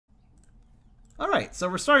Alright, so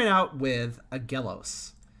we're starting out with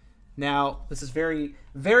Aggelos. Now, this is very,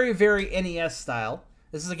 very, very NES style.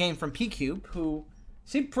 This is a game from P-Cube, who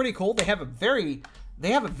seem pretty cool. They have a very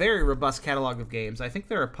robust catalog of games. I think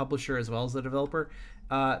they're a publisher as well as a developer.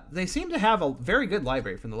 They seem to have a very good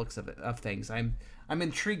library from the looks of things. I'm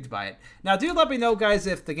intrigued by it. Now, do let me know, guys,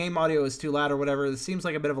 if the game audio is too loud or whatever. This seems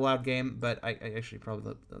like a bit of a loud game, but I actually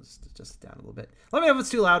probably let's adjust it down a little bit. Let me know if it's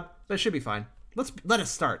too loud, but it should be fine. Let us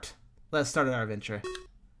start. Let's start our adventure.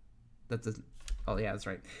 That doesn't. Oh yeah, that's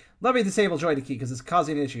right. Let me disable joy to key because it's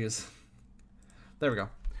causing issues. There we go.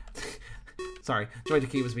 Sorry, joy to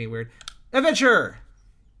key was being weird. Adventure.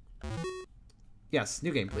 Yes,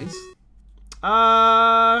 new game, please.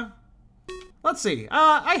 Let's see.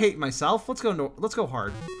 I hate myself. Let's go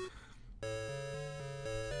hard.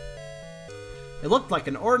 It looked like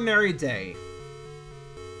an ordinary day,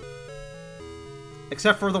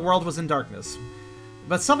 except for the world was in darkness.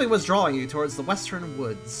 But something was drawing you towards the western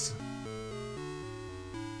woods.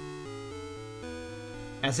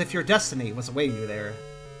 As if your destiny was awaiting you there.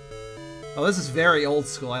 Oh, this is very old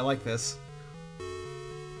school. I like this.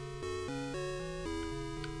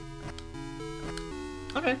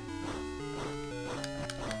 Okay.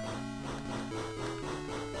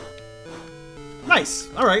 Nice!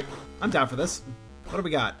 Alright. I'm down for this. What do we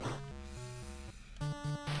got?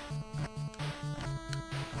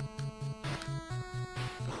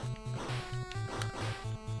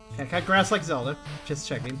 Can't cut grass like Zelda. Just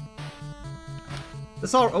checking.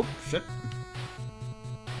 This all. Oh, shit.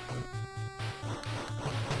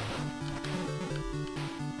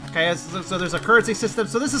 Okay, so there's a currency system.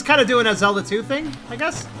 So this is kind of doing a Zelda 2 thing, I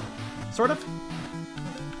guess? Sort of?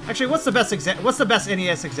 Actually, what's the best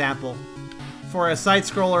NES example for a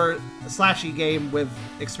side-scroller slashy game with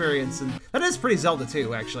experience? And that is pretty Zelda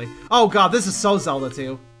 2, actually. Oh god, this is so Zelda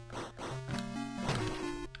 2.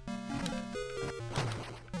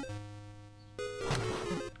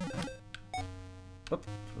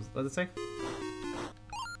 What did it say?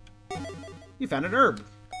 You found an herb.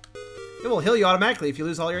 It will heal you automatically if you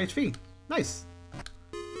lose all your HP. Nice.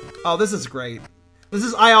 Oh, this is great.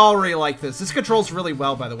 I already like this. This controls really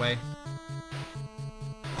well, by the way.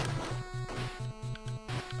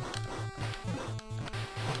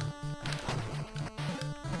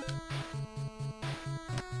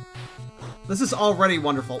 This is already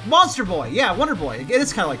wonderful. Monster Boy! Yeah, Wonder Boy. It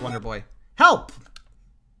is kind of like Wonder Boy. Help!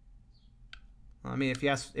 I mean, if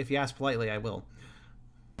you ask politely, I will.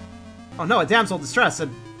 Oh no, a damsel in distress, a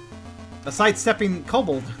sidestepping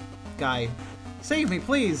kobold guy. Save me,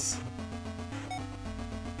 please.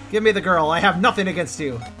 Give me the girl. I have nothing against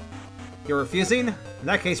you. You're refusing? In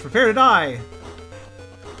that case, prepare to die.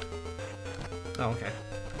 Oh, okay.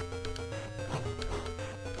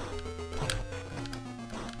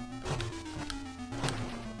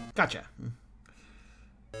 Gotcha.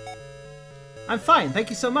 I'm fine, thank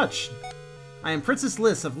you so much. I am Princess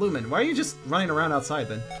Liz of Lumen. Why are you just running around outside,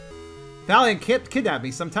 then? Valiant kidnapped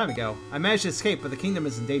me some time ago. I managed to escape, but the kingdom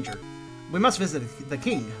is in danger. We must visit the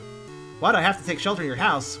king. What? I have to take shelter in your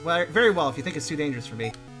house? Well, very well, if you think it's too dangerous for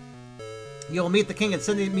me. You will meet the king and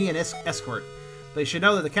send me an escort. But you should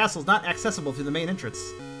know that the castle is not accessible through the main entrance.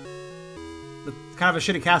 It's kind of a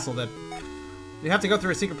shitty castle that... You have to go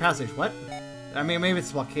through a secret passage. What? I mean, maybe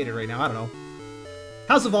it's blockaded right now. I don't know.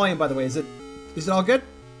 How's the volume, by the way? Is it all good?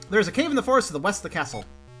 There's a cave in the forest to the west of the castle.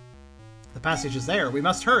 The passage is there. We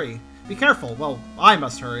must hurry. Be careful. Well, I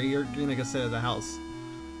must hurry. You're gonna go sit at the house.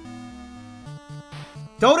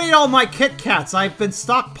 Don't eat all my Kit Kats. I've been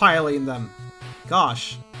stockpiling them.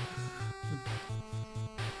 Gosh.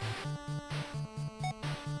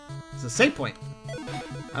 It's a save point.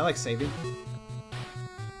 I like saving.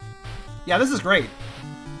 Yeah, this is great.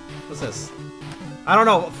 What's this? I don't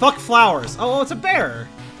know. Fuck flowers. Oh, it's a bear.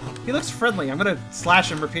 He looks friendly. I'm gonna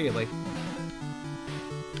slash him repeatedly.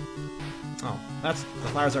 Oh, the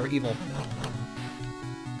flowers are evil.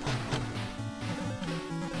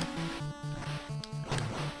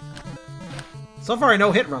 So far, I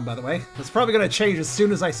no hit run, by the way. It's probably gonna change as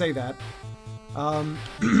soon as I say that.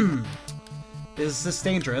 Is this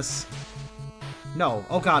dangerous? No.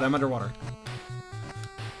 Oh god, I'm underwater.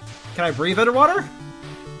 Can I breathe underwater?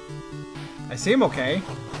 I seem okay.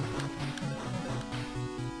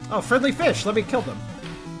 Oh, friendly fish! Let me kill them.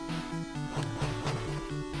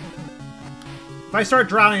 If I start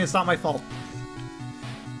drowning, it's not my fault.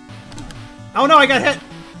 Oh no, I got hit!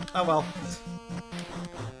 Oh well.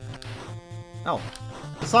 Oh.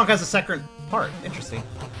 The song has a second part. Interesting.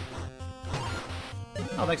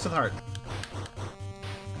 Oh, thanks for the heart.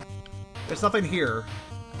 There's nothing here,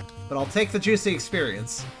 but I'll take the juicy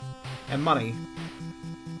experience. And money.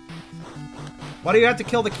 Why do you have to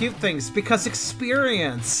kill the cute things? Because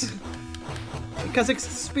experience. Because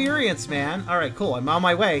experience, man. Alright, cool. I'm on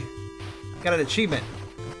my way. Got an achievement.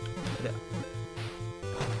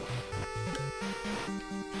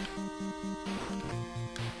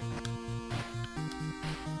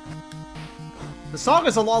 The song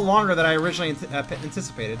is a lot longer than I originally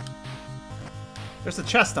anticipated. There's a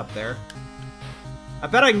chest up there. I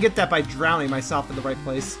bet I can get that by drowning myself in the right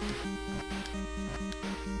place.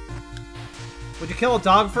 Would you kill a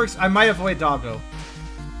dog first? I might avoid doggo.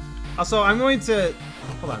 Also, I'm going to...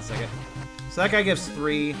 Hold on a second. So that guy gives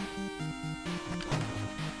 3.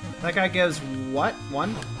 That guy gives what?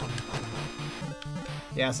 1?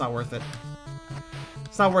 Yeah, it's not worth it.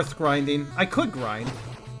 It's not worth grinding. I could grind.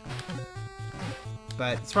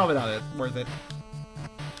 But it's probably not worth it.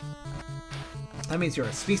 That means you're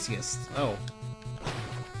a speciest. Oh.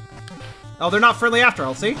 Oh, they're not friendly after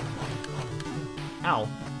all, see? Ow.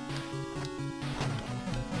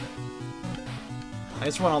 I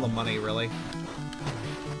just want all the money, really.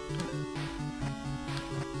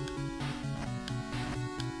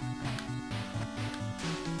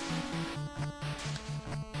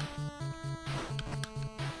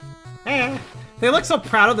 Eh. They look so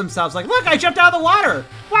proud of themselves, like, look, I jumped out of the water!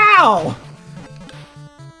 Wow!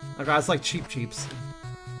 Oh god, it's like Cheap Cheeps.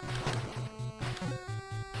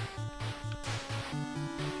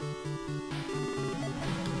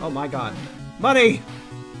 Oh my god. Money!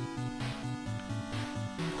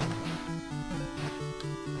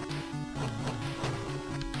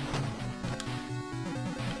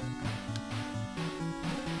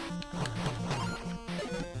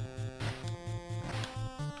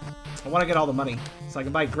 I want to get all the money so I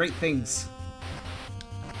can buy great things.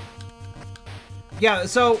 Yeah,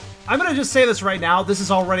 so I'm gonna just say this right now. This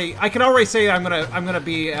is already... I can already say I'm gonna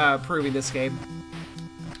be proving this game.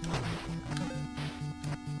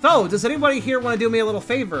 So, does anybody here want to do me a little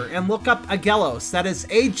favor and look up Aggelos? That is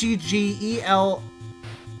Aggelos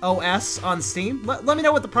on Steam. Let me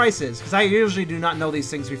know what the price is, because I usually do not know these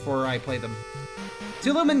things before I play them.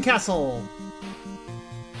 Tulumen Castle.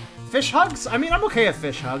 Fish hugs? I mean, I'm okay with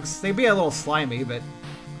fish hugs. They'd be a little slimy, but...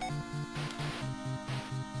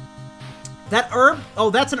 That herb? Oh,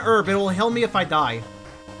 that's an herb. It will heal me if I die.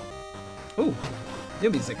 Ooh, new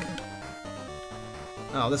music.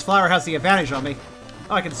 Oh, this flower has the advantage on me.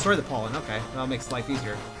 Oh, I can destroy the pollen. Okay, that makes life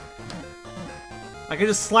easier. I can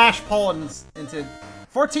just slash pollen into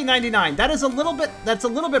 $14.99. That is a little bit. That's a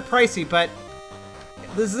little bit pricey, but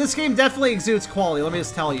this game definitely exudes quality. Let me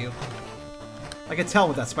just tell you. I can tell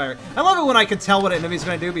with that spider. I love it when I can tell what an enemy's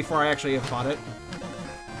going to do before I actually have fought it.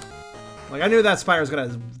 Like, I knew that spider was going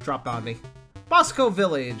to drop on me. Bosco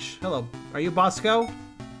Village. Hello. Are you Bosco?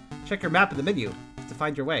 Check your map in the menu to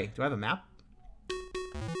find your way. Do I have a map?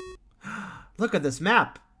 Look at this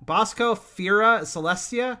map. Bosco, Fira,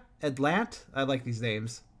 Celestia, Atlant. I like these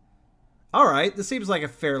names. Alright, this seems like a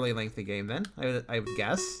fairly lengthy game then, I would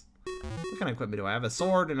guess. What kind of equipment do I have? A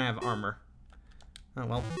sword and I have armor. Oh,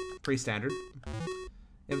 well, pretty standard.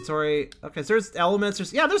 Inventory. Okay, so there's elements.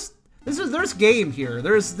 There's game here.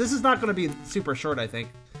 This is not going to be super short, I think.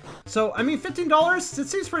 So, I mean, $15, it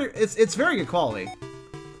seems pretty, it's very good quality.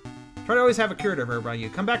 Try to always have a curative herb on you.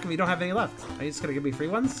 Come back if you don't have any left. Are you just going to give me free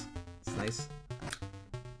ones? It's nice.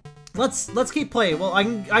 Let's keep playing. Well,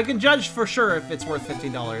 I can judge for sure if it's worth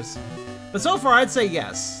 $15. But so far, I'd say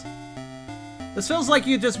yes. This feels like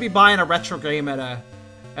you'd just be buying a retro game at a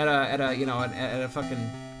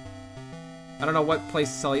fucking, I don't know what place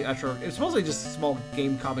to sell retro. It's mostly just small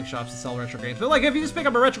game comic shops that sell retro games. But like, if you just pick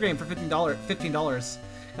up a retro game for $15,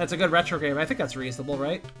 that's a good retro game. I think that's reasonable,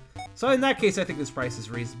 right? So in that case, I think this price is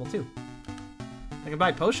reasonable too. I can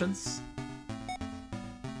buy potions.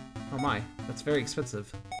 Oh my, that's very expensive.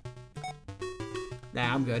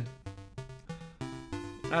 Nah, I'm good.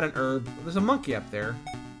 Add an herb. There's a monkey up there.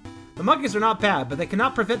 The monkeys are not bad, but they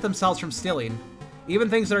cannot prevent themselves from stealing. Even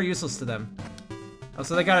things that are useless to them. Oh,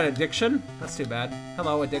 so they got an addiction? That's too bad.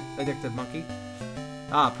 Hello, addicted monkey.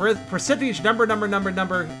 Ah, percentage number,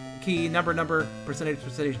 key, number,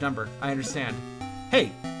 percentage number. I understand.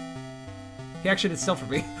 Hey! He actually did steal from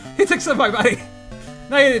me. He took some of my money.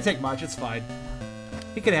 No, he didn't take much. It's fine.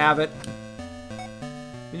 He can have it.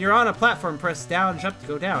 When you're on a platform, press down, jump to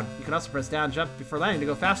go down. You can also press down, jump before landing to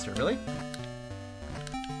go faster. Really?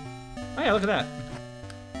 Oh yeah, look at that.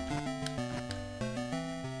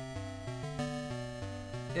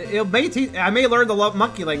 I may learn the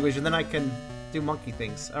monkey language and then I can do monkey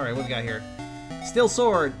things. Alright, what we got here? Steel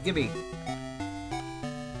sword, gimme.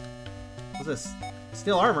 What's this?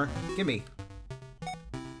 Steel armor, gimme.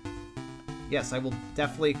 Yes, I will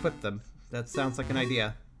definitely equip them. That sounds like an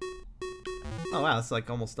idea. Oh wow, that's like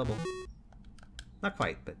almost double. Not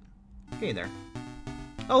quite, but getting there.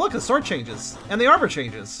 Oh, look, the sword changes. And the armor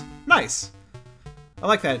changes. Nice. I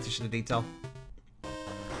like that attention to detail.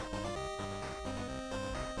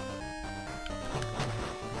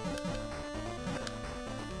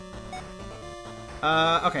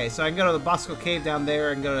 Okay, so I can go to the Bosco Cave down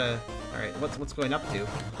there and go to... Alright, what's going up to?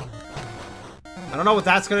 I don't know what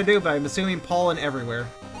that's gonna do, but I'm assuming pollen everywhere.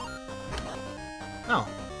 Oh.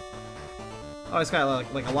 Oh, he's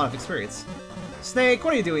got like a lot of experience. Snake,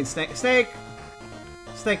 what are you doing, Snake? Snake!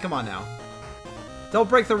 Snake, come on now. Don't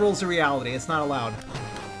break the rules of reality, it's not allowed.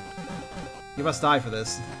 You must die for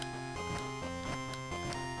this.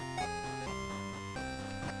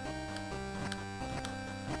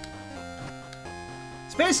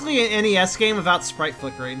 It's basically an NES game without sprite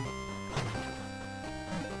flickering.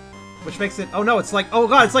 Which makes it... Oh no, it's like... Oh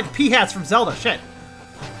god, it's like P-Hats from Zelda, shit!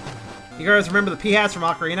 You guys remember the P-Hats from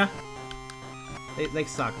Ocarina? They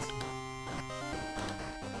sucked.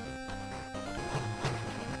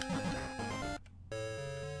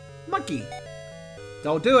 Monkey!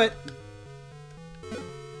 Don't do it!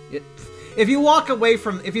 If you walk away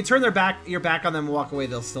from... If you turn your back on them and walk away,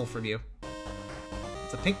 they'll steal from you.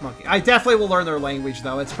 It's a pink monkey. I definitely will learn their language,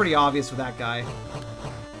 though. It's pretty obvious with that guy.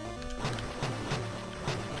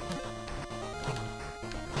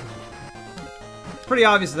 It's pretty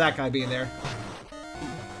obvious with that guy being there.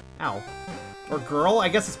 Ow. Or girl? I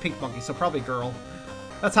guess it's pink monkey, so probably girl.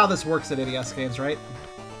 That's how this works in NES games, right?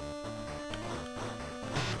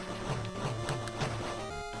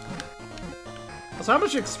 So how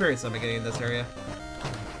much experience am I getting in this area?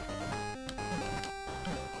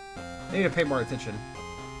 I need to pay more attention.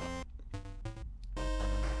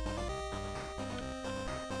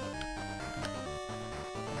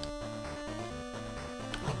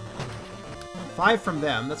 Five from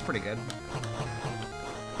them, that's pretty good.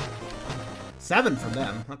 7 from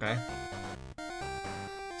them, okay.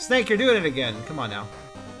 Snake, you're doing it again. Come on now.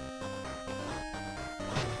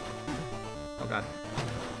 Oh god.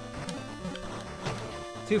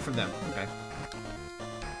 2 from them, okay.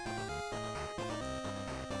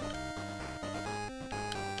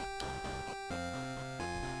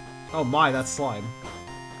 Oh my, that's slime.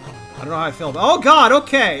 I don't know how I feel about— oh god,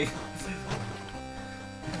 okay!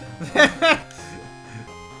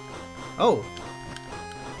 Oh.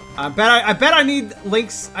 I bet I need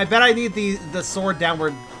Link's— I bet I need the sword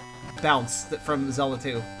downward bounce from Zelda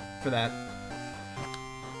 2 for that.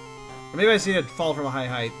 Or maybe I just need to fall from a high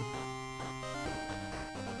height.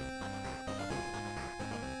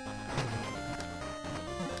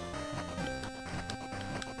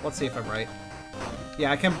 Let's see if I'm right.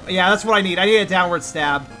 Yeah, I can— yeah, that's what I need. I need a downward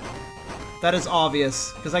stab. That is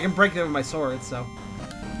obvious, because I can break it with my sword, so.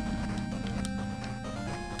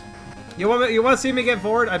 You want to see me get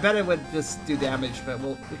forward? I bet it would just do damage, but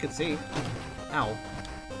we could see. Ow.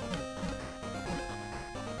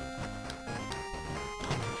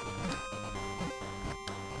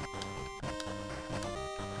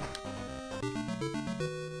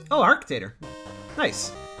 Oh, Arctator.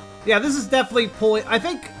 Nice. Yeah, this is definitely pulling— I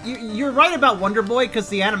think you're right about Wonder Boy, because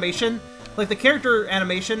the animation, like the character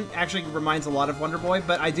animation, actually reminds a lot of Wonder Boy,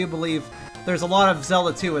 but I do believe there's a lot of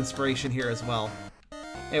Zelda 2 inspiration here as well.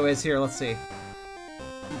 Anyways, here, let's see.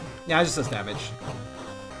 Yeah, it just does damage.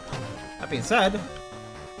 That being said,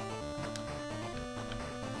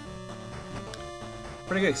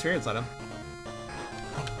 pretty good experience on him.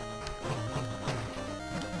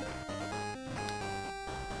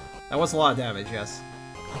 That was a lot of damage, yes.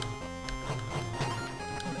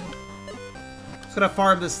 Just gonna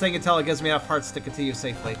farm this thing until it gives me enough hearts to continue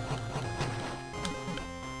safely.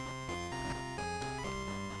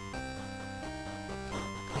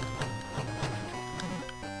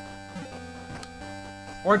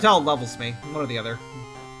 Or until it levels me, one or the other.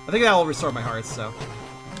 I think that will restore my hearts, so.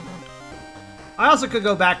 I also could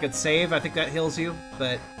go back and save, I think that heals you,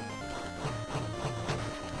 but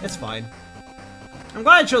it's fine. I'm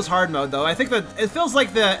glad I chose hard mode, though. I think that it feels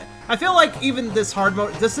like I feel like even this hard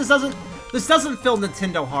mode, this doesn't feel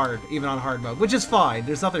Nintendo hard, even on hard mode, which is fine.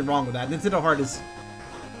 There's nothing wrong with that. Nintendo hard is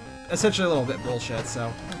essentially a little bit bullshit,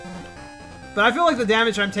 so. But I feel like the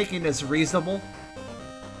damage I'm taking is reasonable.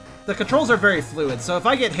 The controls are very fluid, so if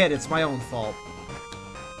I get hit, it's my own fault.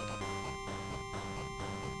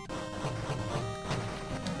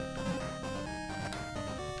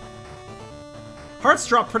 Hearts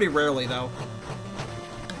drop pretty rarely, though.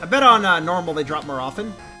 I bet on normal they drop more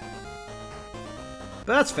often.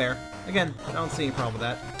 But that's fair. Again, I don't see any problem with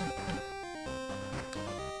that.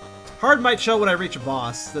 Hard might show when I reach a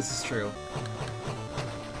boss, this is true.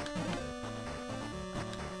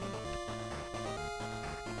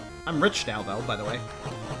 I'm rich now, though, by the way.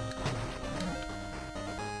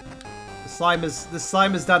 This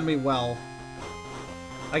slime has done me well.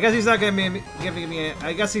 I guess he's not giving me.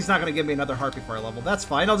 I guess he's not gonna give me another heart before I level. That's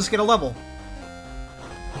fine. I'll just get a level.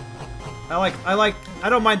 I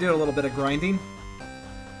don't mind doing a little bit of grinding.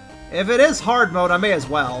 If it is hard mode, I may as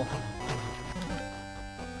well.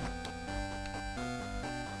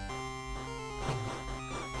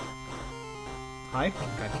 Hi?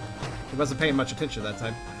 Okay. He wasn't paying much attention that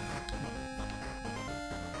time.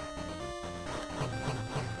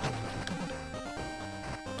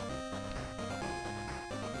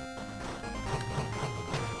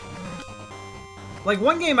 Like,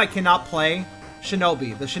 one game I cannot play,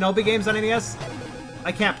 Shinobi. The Shinobi games on NES,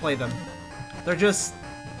 I can't play them. They're just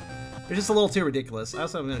a little too ridiculous. I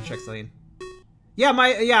also am gonna check something. Yeah,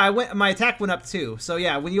 my attack went up too. So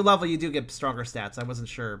yeah, when you level, you do get stronger stats. I wasn't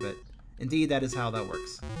sure, but indeed, that is how that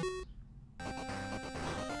works.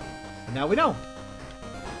 And now we know.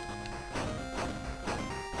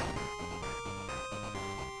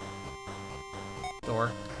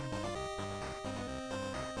 Door.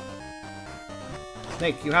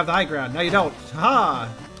 Snake, you have the high ground. No, you don't. Ha!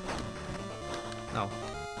 No.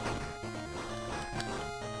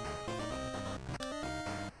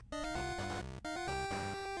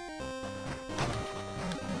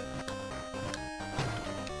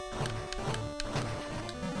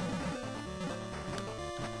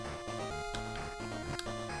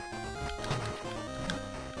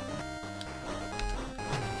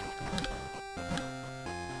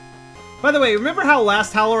 By the way, remember how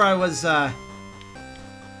last Howler I was,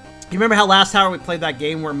 you remember how last Howler we played that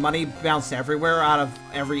game where money bounced everywhere out of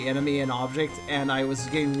every enemy and object, and I was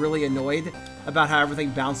getting really annoyed about how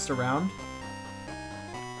everything bounced around?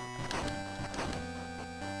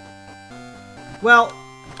 Well,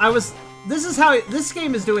 this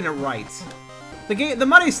game is doing it right. The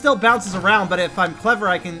money still bounces around, but if I'm clever,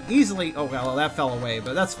 I can easily, oh well, that fell away,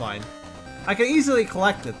 but that's fine. I can easily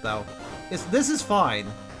collect it, though. This is fine.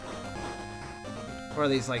 Or are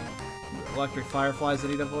these, like, electric fireflies I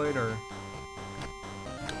need to avoid, or...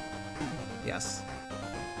 Yes.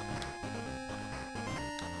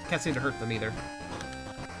 Can't seem to hurt them, either.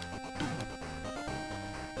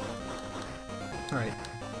 Alright.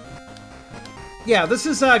 Yeah, this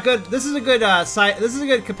is a good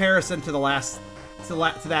comparison to the last... to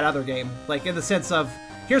that other game. Like, in the sense of,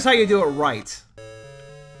 here's how you do it right.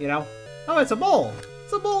 You know? Oh, it's a mole!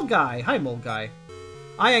 It's a mole guy! Hi, mole guy.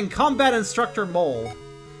 I am Combat Instructor Mole.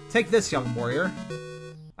 Take this, young warrior.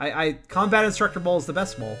 Combat Instructor Mole is the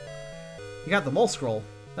best mole. You got the mole scroll.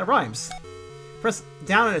 That rhymes. Press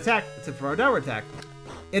down and attack to throw a downward attack.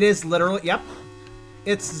 It is literally, yep.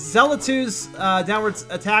 It's Zelatu's downward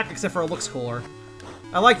attack, except for it looks cooler.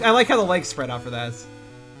 I like how the legs spread out for that.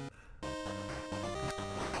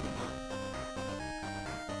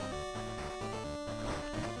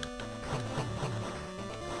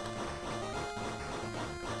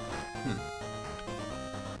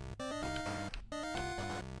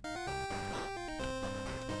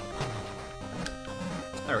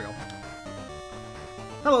 There we go.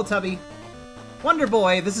 Hello, Tubby. Wonder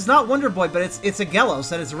Boy. This is not Wonder Boy, but it's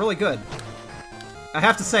Aggelos, and it's really good. I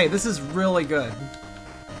have to say, this is really good.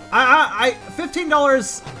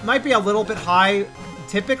 $15 might be a little bit high,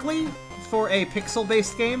 typically, for a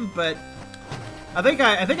pixel-based game, but I think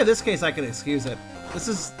in this case I can excuse it.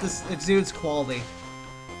 This exudes quality.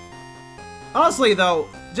 Honestly, though,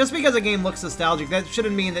 just because a game looks nostalgic, that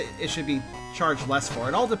shouldn't mean that it should be charged less for.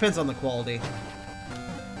 It all depends on the quality.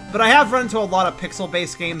 But I have run into a lot of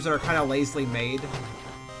pixel-based games that are kind of lazily made,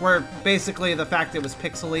 where basically the fact it was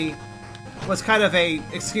pixely was kind of a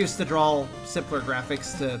excuse to draw simpler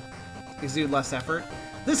graphics to exude less effort.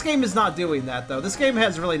 This game is not doing that, though. This game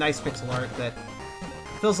has really nice pixel art that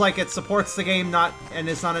feels like it supports the game, and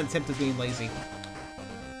it's not an attempt at being lazy.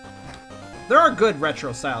 There are good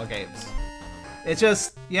retro-style games. It's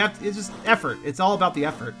just effort. It's all about the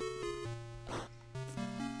effort.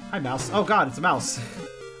 Hi, mouse. Oh god, it's a mouse.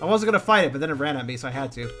 I wasn't gonna fight it, but then it ran at me, so I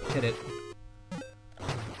had to hit it.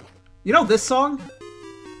 You know this song?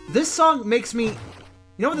 This song makes me... You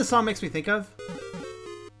know what this song makes me think of?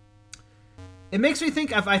 It makes me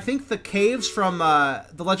think of, I think, the caves from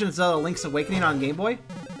The Legend of Zelda Link's Awakening on Game Boy. It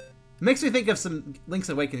makes me think of some Link's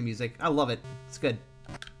Awakening music. I love it. It's good.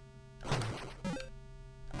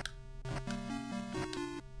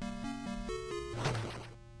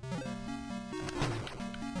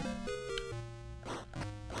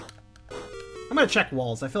 I'm gonna check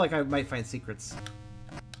walls. I feel like I might find secrets.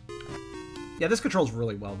 Yeah, this controls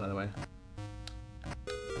really well, by the way.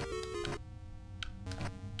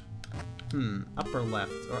 Upper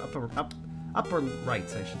left, or upper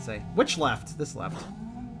right, I should say. Which left? This left.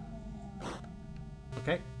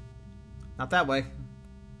 Okay. Not that way.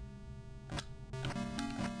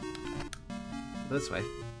 This way.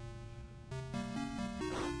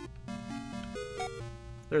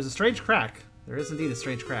 There's a strange crack. There is indeed a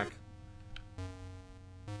strange crack.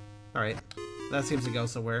 Alright. That seems to go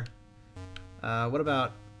somewhere. What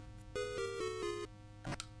about...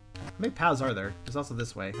 How many paths are there? There's also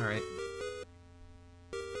this way. Alright.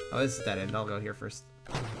 Oh, this is dead end. I'll go here first.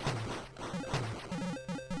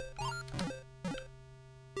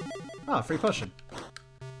 Oh, free potion.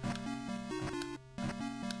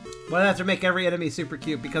 Why do I have to make every enemy super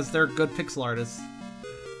cute? Because they're good pixel artists.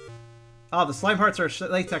 Oh, the slime hearts are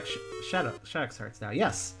latex Shadox hearts now.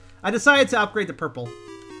 Yes. I decided to upgrade to purple.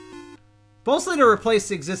 Mostly to replace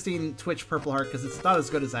the existing Twitch purple heart, because it's not as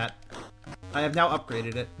good as that. I have now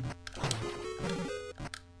upgraded it.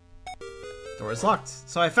 Door is locked.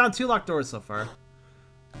 So I found 2 locked doors so far.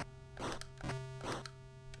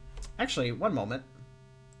 Actually, one moment.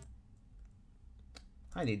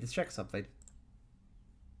 I need to check something.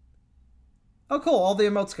 Oh, cool. All the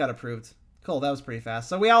emotes got approved. Cool. That was pretty fast.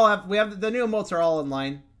 So we have the new emotes are all in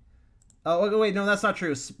line. Oh, wait. No, that's not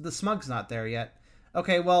true. The Smug's not there yet.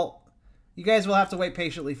 Okay, well, you guys will have to wait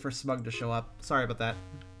patiently for Smug to show up. Sorry about that.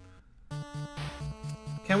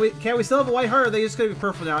 Can we still have a white heart, or are they just going to be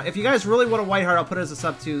purple now? If you guys really want a white heart, I'll put it as a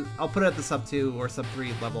sub 2. I'll put it at the sub 2 or sub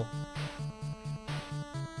 3 level.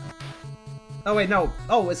 Oh, wait, no.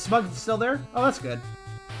 Oh, is Smug still there? Oh, that's good.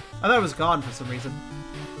 I thought it was gone for some reason.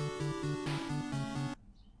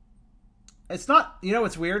 It's not... You know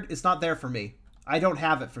what's weird? It's not there for me. I don't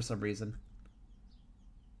have it for some reason.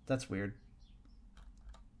 That's weird.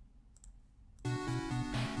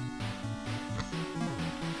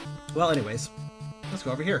 Well, anyways. Let's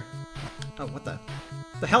go over here. Oh, what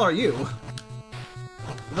the hell are you?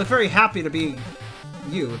 You look very happy to be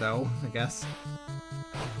you, though, I guess.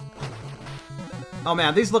 Oh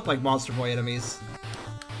man, these look like Monster Boy enemies.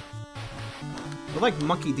 They're like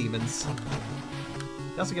monkey demons.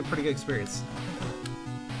 They also get pretty good experience.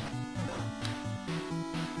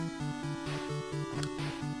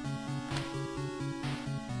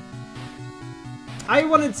 I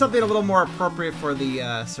wanted something a little more appropriate for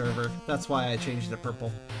the server. That's why I changed it to purple.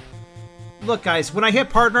 Look, guys, when I hit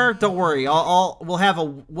partner, don't worry. We'll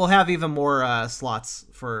have even more slots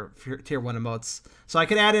for tier 1 emotes, so I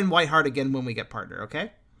can add in white heart again when we get partner.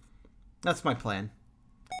 Okay, that's my plan.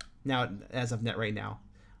 Now, as of right now.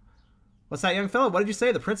 What's that, young fellow? What did you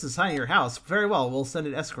say? The prince is signing your house. Very well. We'll send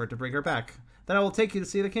an escort to bring her back. Then I will take you to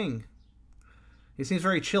see the king. He seems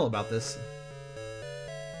very chill about this.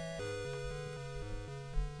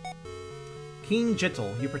 King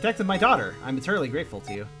Gentle, you protected my daughter. I'm eternally grateful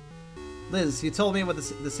to you. Liz, you told me what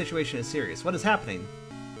the situation is serious. What is happening?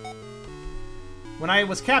 When I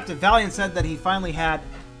was captive, Valiant said that he finally had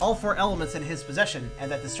all 4 elements in his possession and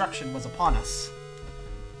that destruction was upon us.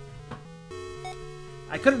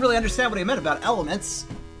 I couldn't really understand what he meant about elements,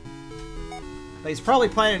 but he's probably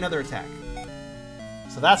planning another attack.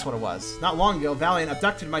 So that's what it was. Not long ago, Valiant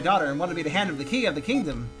abducted my daughter and wanted me to hand him the key of the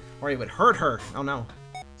kingdom, or he would hurt her. Oh no,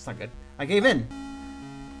 it's not good. I gave in.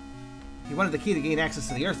 He wanted the key to gain access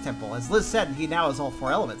to the Earth Temple. As Liz said, he now has all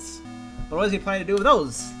 4 elements. But what is he planning to do with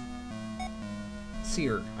those?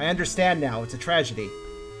 Seer, I understand now. It's a tragedy.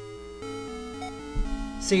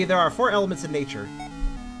 See, there are 4 elements in nature.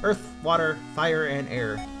 Earth, water, fire, and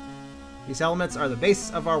air. These elements are the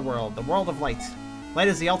base of our world, the world of light. Light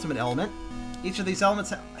is the ultimate element. Each of these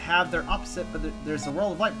elements have their opposite, but there's the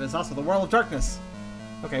world of light, but there's also the world of darkness.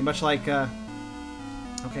 Okay, much like...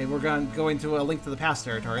 Okay, we're going to a Link to the Past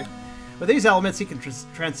territory. With these elements, he can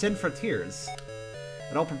transcend frontiers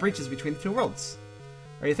and open breaches between the 2 worlds.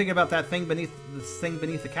 Are you thinking about that thing beneath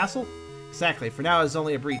the castle? Exactly. For now, it's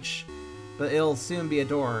only a breach, but it'll soon be a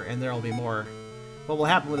door, and there'll be more. What will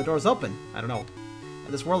happen when the doors open? I don't know.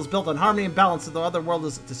 And this world is built on harmony and balance, and the other world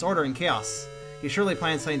is disorder and chaos. He surely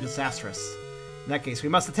plans something disastrous. In that case, we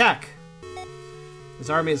must attack.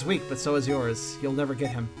 His army is weak, but so is yours. You'll never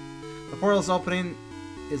get him. The portal's opening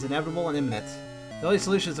is inevitable and imminent. The only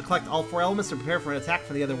solution is to collect all 4 elements and prepare for an attack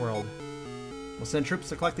from the other world. We'll send troops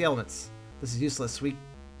to collect the elements. This is useless. We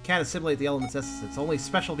can't assimilate the elements' essence. Only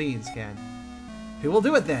special beings can. Who will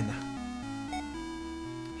do it then?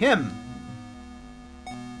 Him!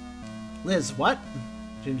 Liz, what?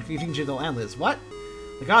 Jingle and Liz, what?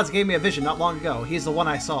 The gods gave me a vision not long ago. He's the one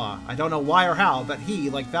I saw. I don't know why or how, but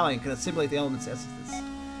he, like Valiant, can assimilate the elements' essences.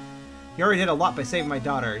 You already did a lot by saving my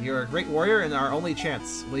daughter. You're a great warrior and our only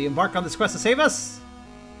chance. Will you embark on this quest to save us?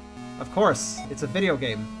 Of course. It's a video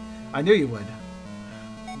game. I knew you would.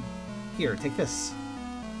 Here, take this.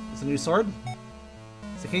 It's a new sword?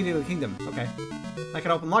 It's the key to the kingdom. Okay. I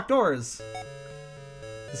can open locked doors.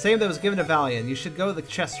 The same that was given to Valiant. You should go to the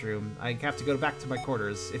chest room. I have to go back to my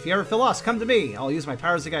quarters. If you ever feel lost, come to me. I'll use my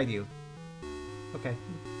powers to guide you. Okay.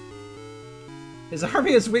 His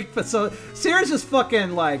army is weak, but so... Seer's just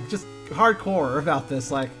fucking, like, just hardcore about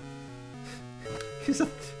this, like... He's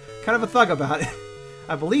kind of a thug about it.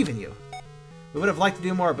 I believe in you. We would have liked to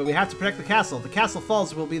do more, but we have to protect the castle. If the castle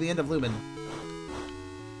falls, it will be the end of Lumen.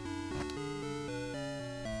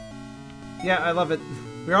 Yeah, I love it.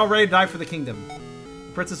 We're all ready to die for the kingdom.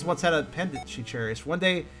 The princess once had a pendant she cherished. One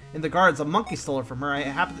day, in the guards, a monkey stole it from her. It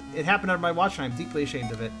happened under my watch, and I'm deeply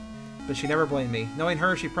ashamed of it. But she never blamed me. Knowing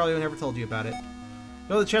her, she probably would never told you about it.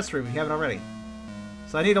 Go to the chest room if you haven't already.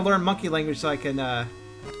 So I need to learn monkey language so I can, I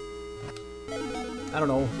don't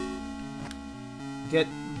know. Get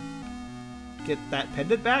that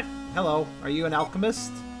pendant back? Hello, are you an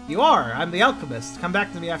alchemist? You are! I'm the alchemist. Come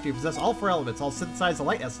back to me after you possess all 4 elements. I'll synthesize the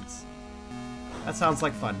light essence. That sounds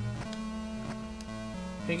like fun.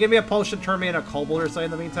 Can you give me a potion, turn me into a kobold or something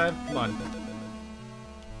in the meantime? Come on.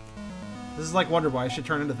 This is like Wonder Boy. I should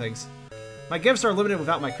turn into things. My gifts are limited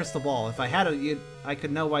without my crystal ball. If I had it, I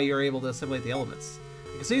could know why you're able to assimilate the elements.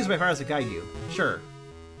 I can still use my powers to guide you. Sure.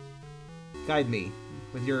 Guide me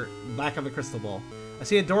with your lack of a crystal ball. I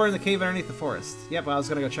see a door in the cave underneath the forest. Yep, well, I was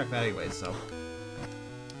gonna go check that anyway, so.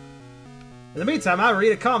 In the meantime, I'll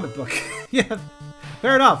read a comic book. Yeah,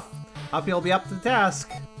 fair enough. Hope you'll be up to the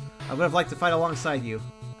task. I would have liked to fight alongside you.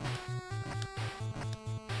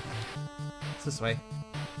 It's this way.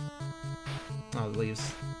 Oh, it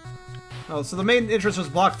leaves. Oh, so the main entrance was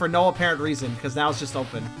blocked for no apparent reason, because now it's just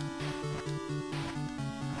open.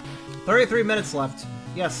 33 minutes left.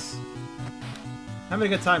 Yes. Having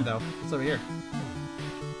a good time, though. What's over here?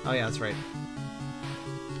 Oh, yeah, that's right.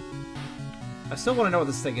 I still want to know what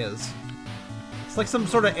this thing is. It's like some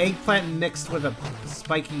sort of eggplant mixed with a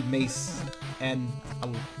spiky mace and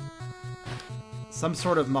some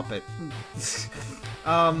sort of Muppet.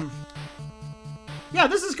 Yeah,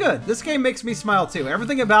 this is good. This game makes me smile, too.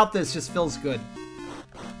 Everything about this just feels good.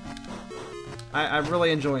 I'm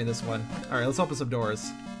really enjoying this one. Alright, let's open some doors.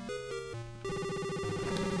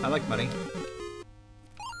 I like money.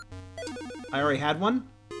 I already had one?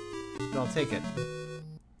 But I'll take it.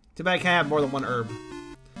 Too bad I can't have more than one herb.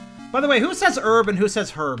 By the way, who says herb and who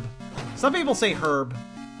says herb? Some people say herb.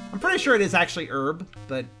 I'm pretty sure it is actually herb,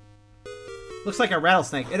 but... Looks like a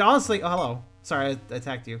rattlesnake. It honestly... Oh, hello. Sorry, I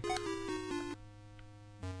attacked you.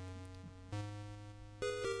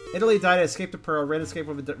 Italy died, escaped to Pearl, ran escape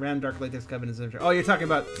with a random dark latex covenant. Oh, you're talking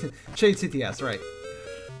about Shade CTS, right.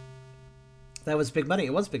 That was big money.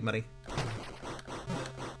 It was big money.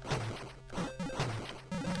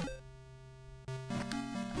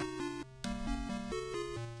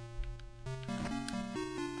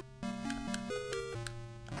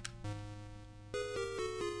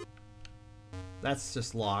 That's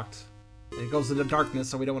just locked. And it goes into darkness,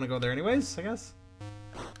 so we don't want to go there anyways, I guess.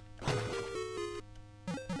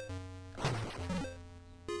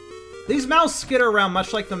 These mouse skitter around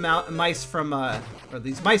much like the mice from, or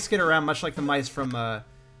these mice skitter around much like the mice from,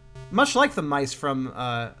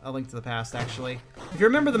 A Link to the Past, actually. If you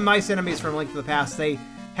remember the mice enemies from A Link to the Past, they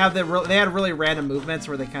had really random movements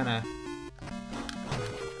where they kind of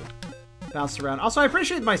bounced around. Also, I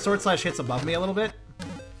appreciate my sword slash hits above me a little bit.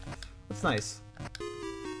 That's nice.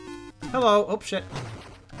 Hello. Oh, shit.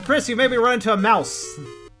 Chris, you made me run into a mouse.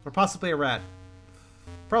 Or possibly a rat.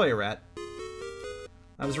 Probably a rat.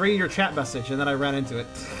 I was reading your chat message, and then I ran into it.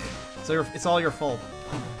 So it's all your fault.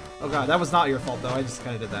 Oh god, that was not your fault, though. I just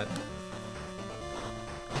kind of did that.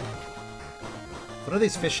 What are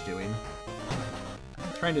these fish doing?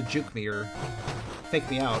 Trying to juke me or fake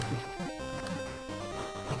me out.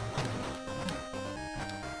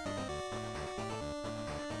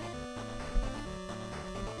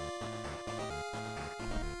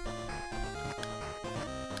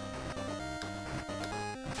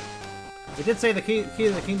 It did say the key to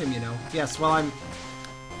the kingdom, you know. Yes, well, I'm...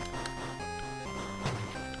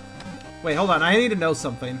 Wait, hold on. I need to know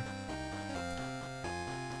something.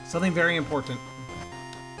 Something very important.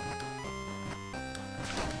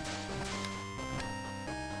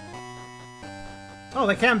 Oh,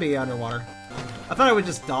 they can be underwater. I thought I would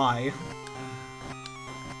just die.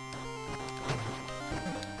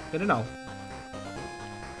 Good to know.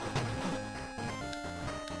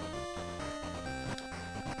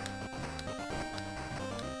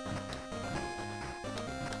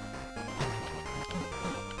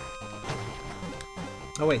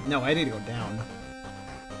 Oh wait, no, I need to go down.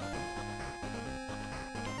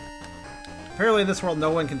 Apparently in this world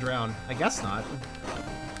no one can drown. I guess not.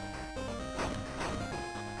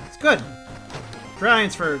 It's good.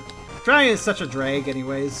 Drowning is such a drag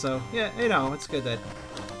anyways, so yeah, you know, it's good that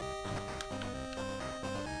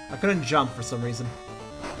I couldn't jump for some reason.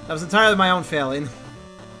 That was entirely my own failing.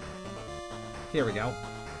 Here we go.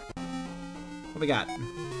 What we got?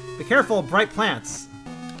 Be careful of bright plants.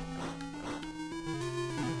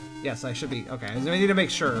 Yes, I should be. Okay, I need to make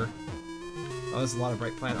sure. Oh, there's a lot of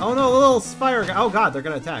bright plants. Oh no, a little fire guy. Oh god, they're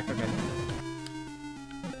gonna attack. Okay.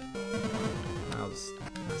 I'll just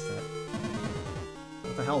pass that.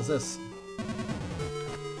 What the hell is this?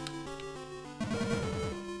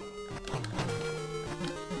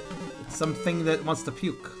 It's something that wants to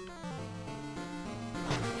puke.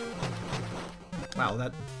 Wow,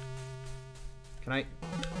 that... Can I...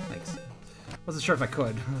 Thanks. Wasn't sure if I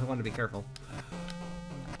could. I wanted to be careful.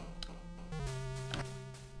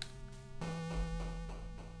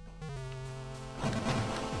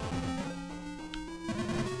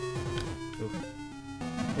 Oof.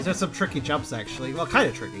 These are some tricky jumps, actually. Well, kind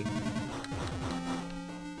of tricky.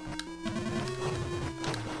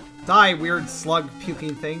 Die, weird slug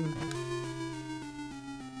puking thing.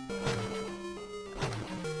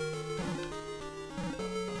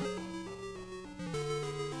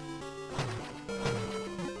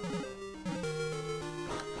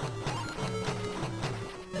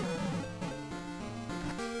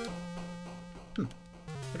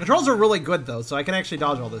 The controls are really good, though, so I can actually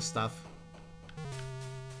dodge all this stuff.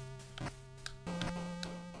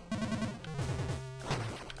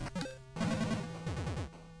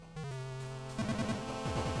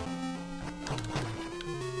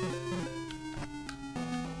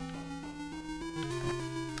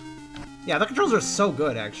 Yeah, the controls are so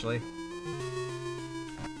good, actually.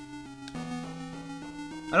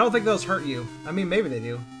 I don't think those hurt you. I mean, maybe they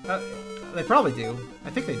do. They probably do. I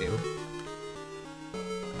think they do.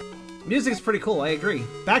 Music's pretty cool, I agree.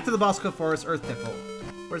 Back to the Bosco Forest, Earth Temple.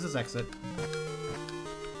 Where's this exit?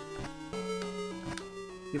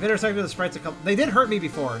 You've intersected with the sprites a couple... They did hurt me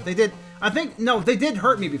before. They did... I think... No, they did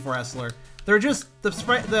hurt me before, Howler. They're just... The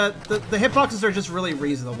hitboxes are just really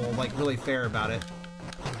reasonable, like, really fair about it.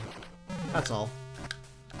 That's all.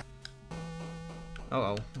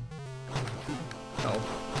 Uh-oh. Oh.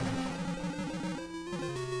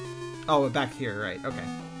 Oh, back here, right, okay.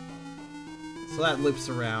 So that loops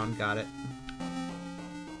around, got it.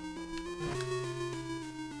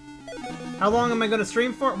 How long am I going to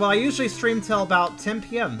stream for? Well, I usually stream till about 10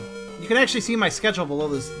 p.m. You can actually see my schedule below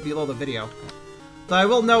the video. Though I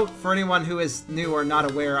will note, for anyone who is new or not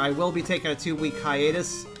aware, I will be taking a 2-week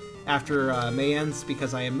hiatus after May ends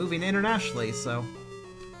because I am moving internationally, so...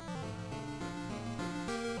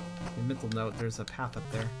 A mental note, there's a path up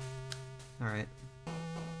there. Alright.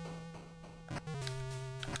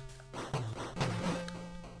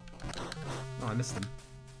 Oh, I missed them.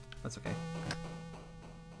 That's okay.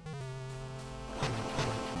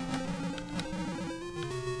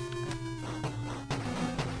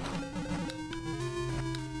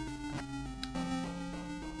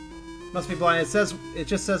 Must be blind. It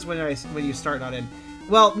just says when you start, not in.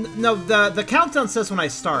 Well, no, the countdown says when I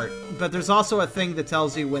start, but there's also a thing that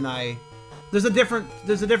tells you when I. There's a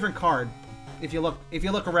different card. If you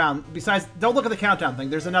look around. Besides, don't look at the countdown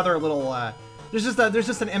thing. There's another little. There's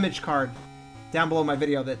just an image card down below my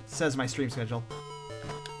video that says my stream schedule.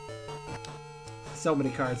 So many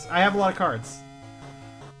cards. I have a lot of cards.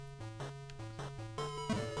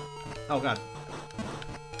 Oh god.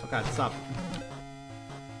 Oh god, stop.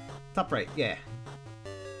 Top right, yeah.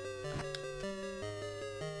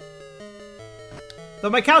 Though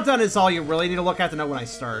my countdown is all you really need to look at to know when I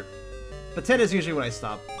start. But 10 is usually when I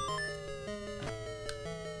stop.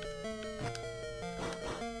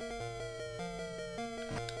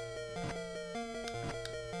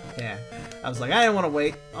 Yeah. I was like, I didn't want to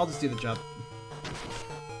wait. I'll just do the jump.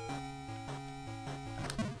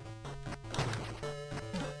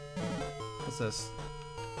 What's this?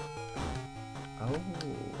 Oh,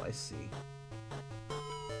 I see.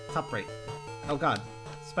 Top right. Oh god.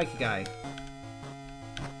 Spiky guy.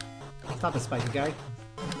 Stop it, spiky guy.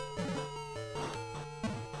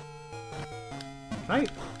 Can I?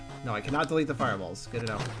 No, I cannot delete the fireballs. Good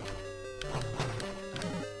to know.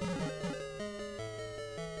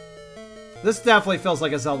 This definitely feels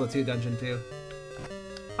like a Zelda 2 dungeon, too.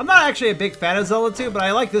 I'm not actually a big fan of Zelda 2, but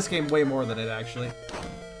I like this game way more than it, actually.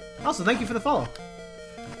 Also, thank you for the follow.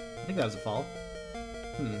 I think that was a follow.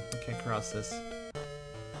 I can't cross this.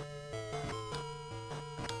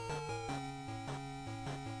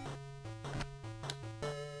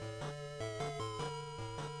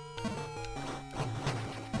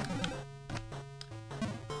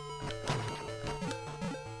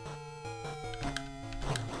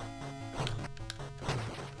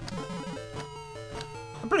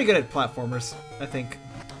 I'm pretty good at platformers, I think.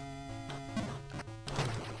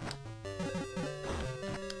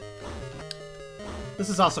 This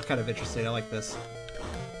is also kind of interesting. I like this.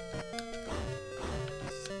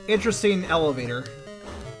 Interesting elevator.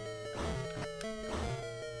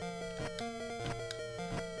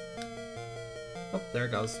 Oh, there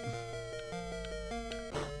it goes.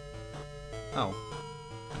 Oh.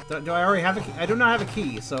 Do I already have a key? I do not have a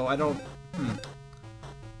key, so I don't...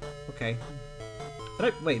 Okay.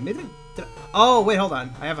 Did I... Wait, maybe... Did I, oh, wait, hold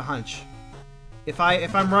on. I have a hunch. If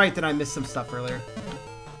I'm right, then I missed some stuff earlier.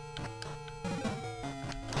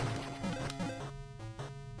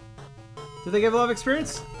 Did they give a lot of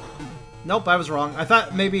experience? Nope, I was wrong. I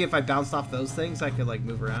thought maybe if I bounced off those things, I could, like,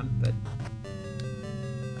 move around, but...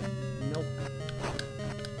 Nope.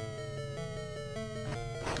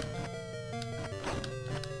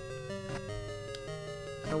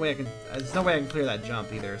 No way I can... There's no way I can clear that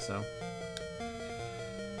jump either, so...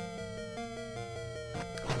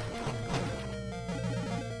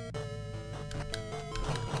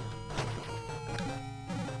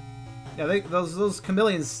 Yeah, those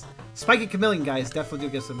chameleons... Spiky chameleon guys definitely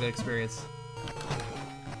do give some good experience.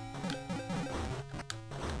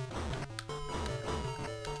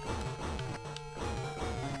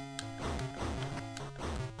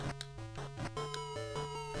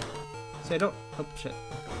 See, I don't... Oh, shit.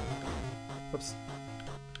 Whoops.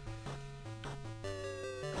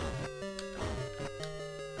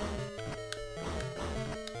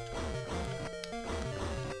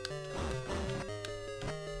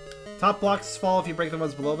 Top blocks fall if you break the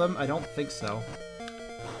ones below them? I don't think so.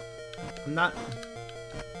 I'm not...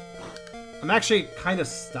 I'm actually kind of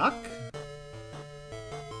stuck?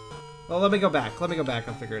 Well, let me go back. Let me go back.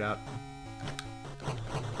 I'll figure it out.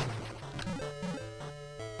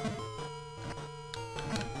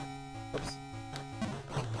 Oops.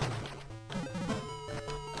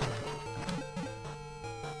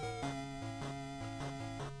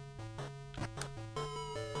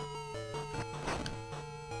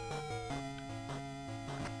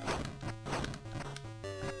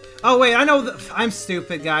 Oh wait, I know I'm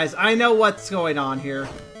stupid, guys. I know what's going on here.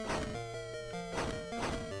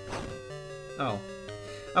 Oh.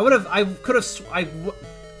 I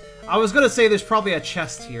was gonna say there's probably a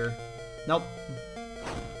chest here. Nope.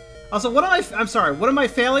 Also, what am I'm sorry, what am I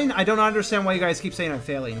failing? I don't understand why you guys keep saying I'm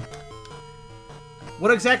failing.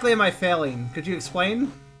 What exactly am I failing? Could you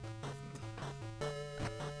explain?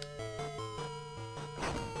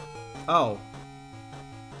 Oh.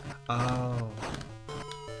 Oh.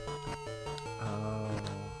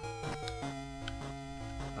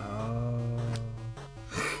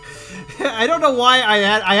 I don't know why I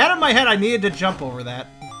had in my head I needed to jump over that.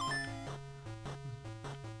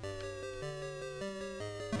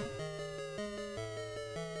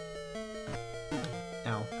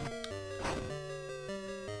 Ow.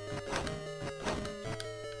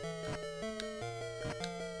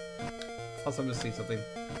 Also, I'm gonna see something.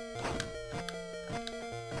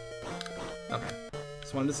 Okay.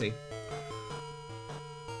 Just wanted to see.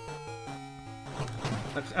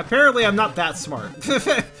 Apparently, I'm not that smart.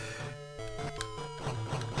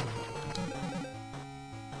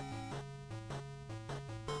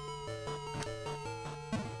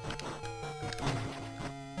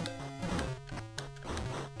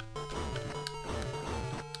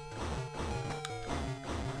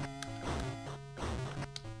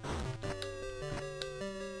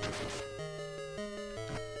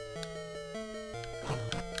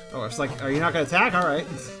 Oh, it's like, are you not gonna attack? Alright.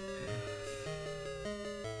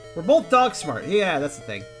 We're both dog smart. Yeah, that's the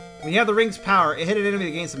thing. When you have the ring's power, it hit an enemy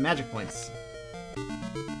to gain some magic points.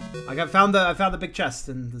 I found the big chest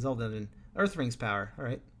in the Zelda dungeon. Earth ring's power.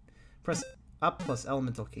 Alright. Press up plus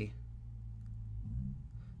elemental key.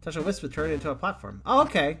 Touch a wisp to turn it into a platform. Oh,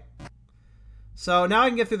 okay. So now I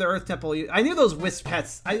can get through the Earth Temple. I knew those wisp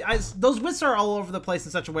pets. Those wisps are all over the place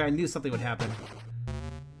in such a way I knew something would happen.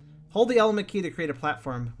 Hold the element key to create a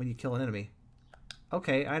platform when you kill an enemy.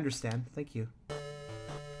 Okay, I understand. Thank you.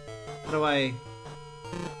 How do I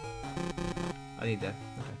need to...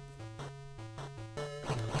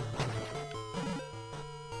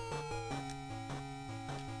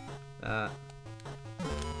 Okay.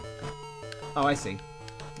 Oh, I see.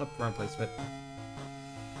 Oh, wrong place, but...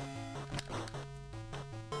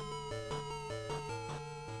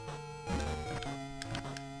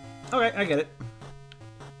 Okay, I get it.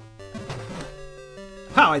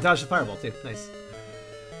 Wow, I dodged the fireball too. Nice.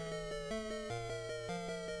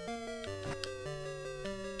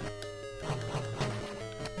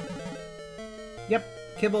 Yep,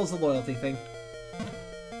 Kibble's a loyalty thing.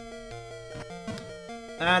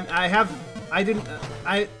 And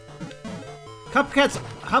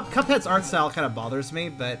Cuphead's art style kind of bothers me,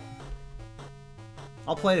 but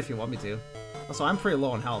I'll play it if you want me to. Also, I'm pretty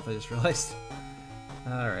low on health, I just realized.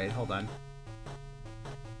 Alright, hold on.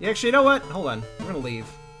 Yeah, actually, you know what? Hold on. We're gonna leave.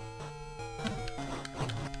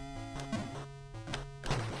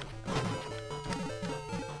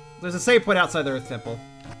 There's a save point outside the Earth Temple.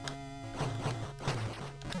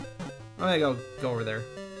 I'm gonna go over there.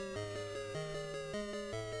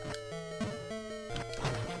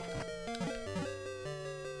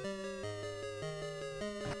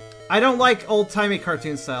 I don't like old-timey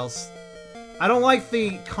cartoon styles. I don't like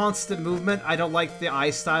the constant movement. I don't like the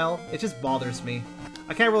eye style. It just bothers me.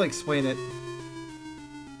 I can't really explain it.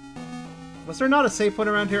 Was there not a save point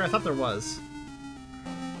around here? I thought there was.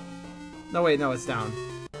 No, wait, no, it's down.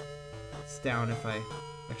 It's down if I...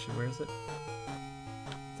 Actually, where is it?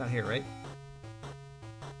 It's down here, right?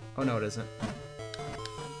 Oh, no, it isn't.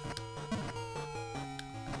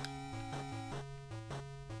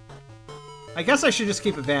 I guess I should just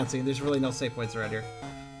keep advancing. There's really no save points around here.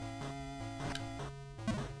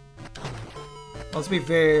 Let's be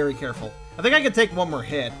very careful. I think I can take one more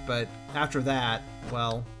hit, but after that,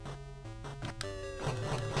 well...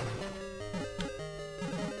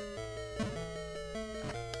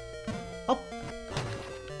 Oh!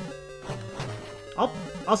 Oh!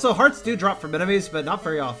 Also, hearts do drop from enemies, but not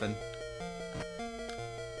very often.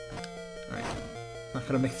 Alright. Not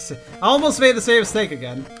gonna make the same... I almost made the same mistake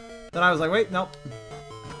again. Then I was like, wait, nope.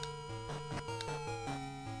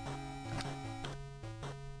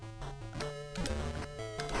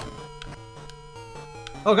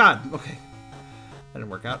 Oh god, okay. That didn't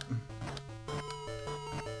work out.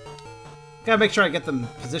 Gotta make sure I get them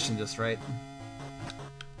positioned just right.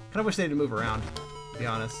 Kinda wish they didn't move around, to be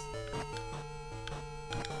honest.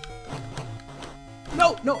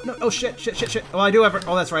 No, no, no, oh shit, shit, shit, shit. Well, I do have,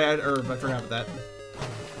 oh that's right, I had herb, I forgot about that.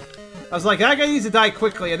 I was like, that guy needs to die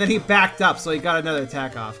quickly, and then he backed up, so he got another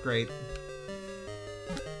attack off. Great.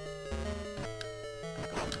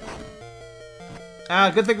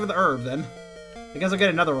 Good thing for the herb, then. I guess I'll get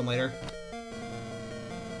another one later.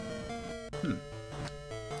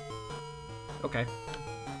 Okay.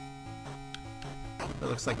 That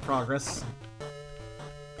looks like progress.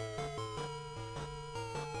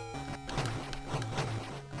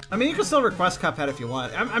 I mean, you can still request Cuphead if you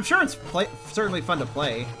want. I'm sure it's certainly fun to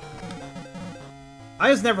play. I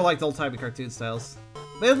just never liked old-timey cartoon styles.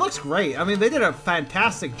 It looks great. I mean, they did a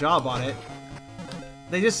fantastic job on it.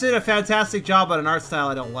 They just did a fantastic job on an art style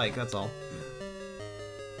I don't like, that's all.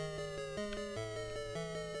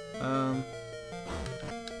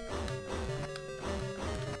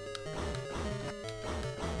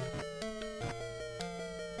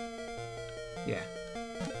 Yeah.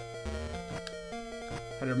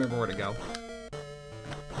 Had to remember where to go.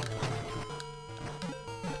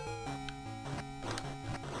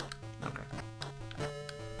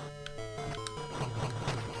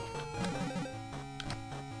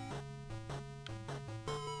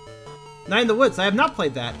 Night in the Woods. I have not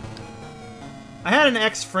played that. I had an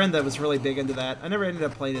ex-friend that was really big into that. I never ended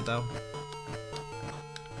up playing it, though.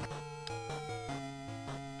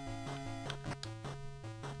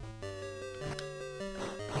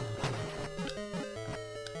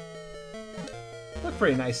 Looked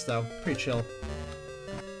pretty nice, though. Pretty chill.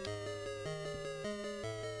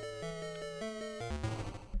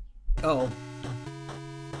 Oh.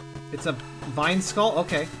 It's a vine skull?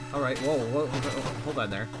 Okay. Alright. Whoa, whoa, whoa. Hold on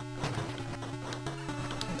there.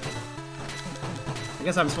 I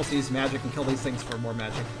guess I'm supposed to use magic and kill these things for more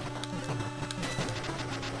magic.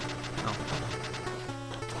 Oh.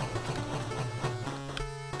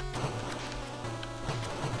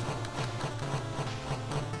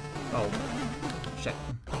 Oh. Shit.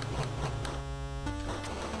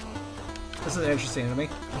 This is an interesting enemy.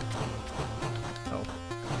 Oh.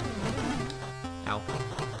 Ow.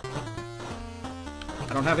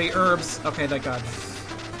 I don't have any herbs. Okay, thank God.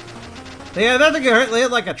 Yeah, that thing hit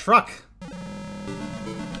like a truck.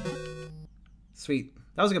 Sweet.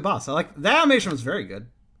 That was a good boss. I like that animation was very good.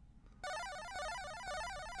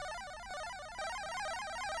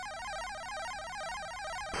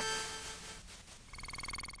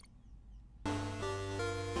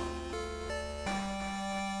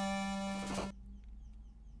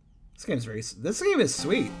 This game is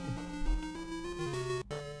sweet.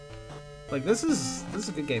 Like this is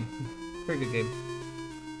a good game. Very good game.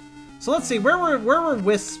 So let's see, where were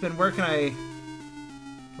Wisp and where can I...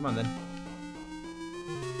 Come on then.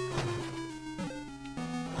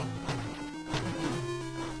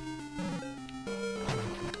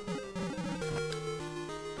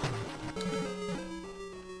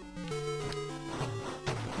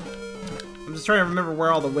 I'm just trying to remember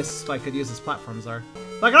where all the Wisps I could use as platforms are.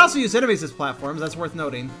 But I can also use enemies as platforms, that's worth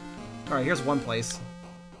noting. Alright, here's one place.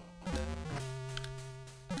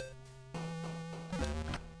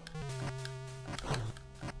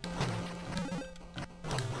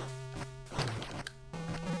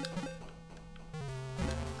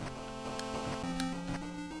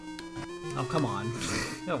 Oh, come on.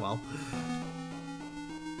 Oh, well.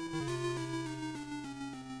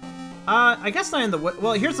 I guess I am the...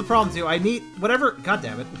 Well, here's the problem, too. I need... Whatever... God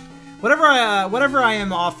damn it. Whatever I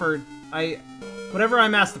am offered... Whatever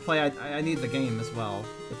I'm asked to play, I need the game as well,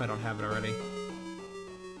 if I don't have it already.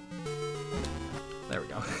 There we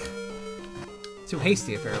go. Too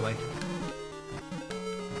hasty, apparently.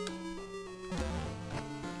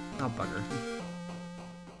 Oh, bugger.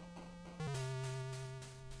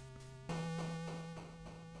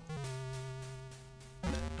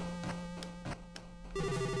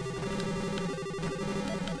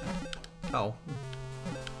 Oh.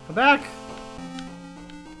 Come back!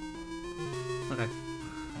 Okay.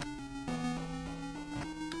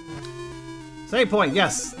 Save point,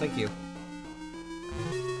 yes! Thank you.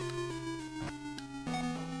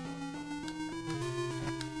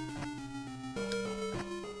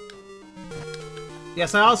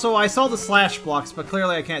 Yes, I saw the slash blocks, but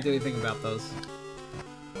clearly I can't do anything about those.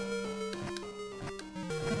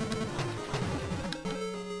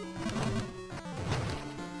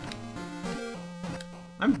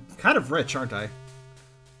 I'm kind of rich, aren't I?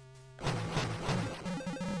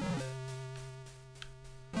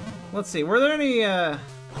 Let's see, were there any,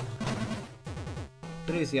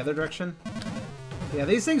 Did he use the other direction? Yeah,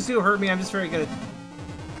 these things do hurt me, I'm just very good at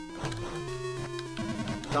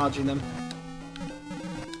dodging them.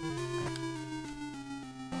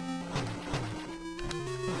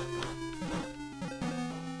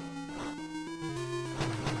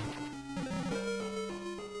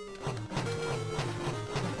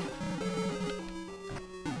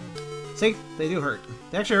 See? They do hurt.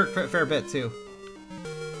 They actually hurt a fair bit, too.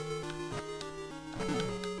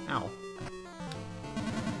 Ow.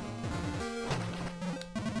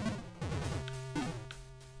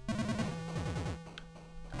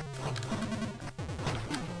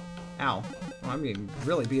 Ow. Oh, I'm getting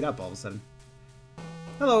really beat up all of a sudden.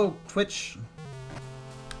 Hello, Twitch.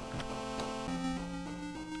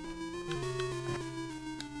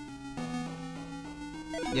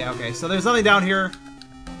 Yeah, okay, so there's nothing down here.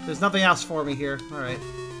 There's nothing else for me here. Alright.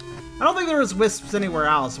 I don't think there was wisps anywhere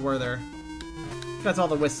else, were there? That's all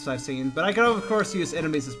the wisps I've seen. But I could, of course, use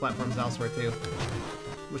enemies as platforms elsewhere, too.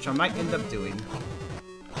 Which I might end up doing.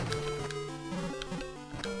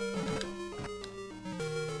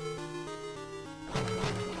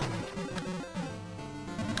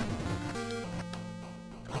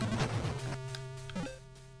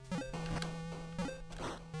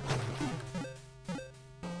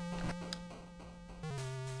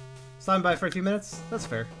 Stand by for a few minutes? That's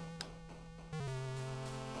fair.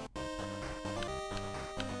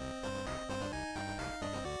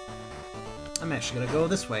 I'm actually gonna go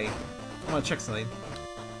this way. I wanna check something.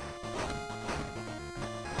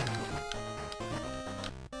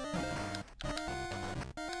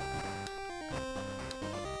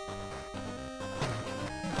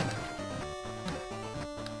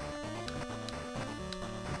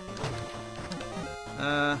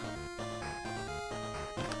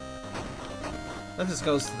 That just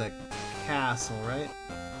goes to the castle, right?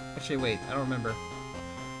 Actually, wait, I don't remember.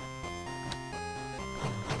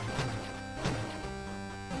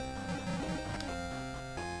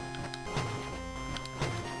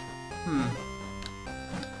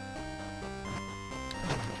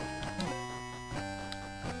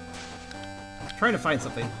 Trying to find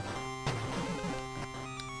something.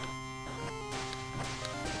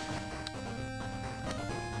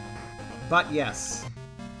 But yes.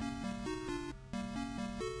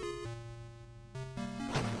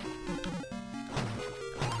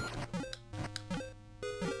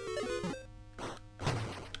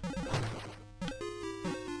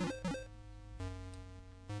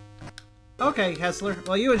 Okay, Hessler.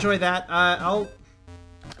 Well, you enjoy that. I'll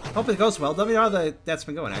hope it goes well. Let me know how that's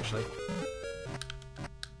been going, actually.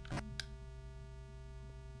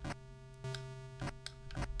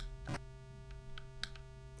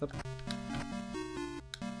 Oop.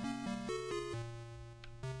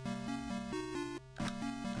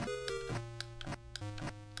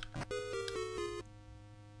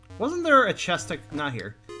 Wasn't there a chest not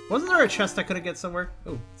here? Wasn't there a chest I could get somewhere?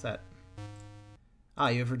 Oh, what's that? Ah,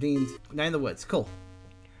 you have redeemed Night in the Woods. Cool.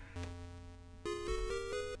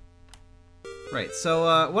 Right,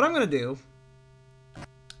 so what I'm gonna do...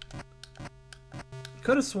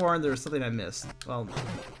 Could have sworn there was something I missed. Well,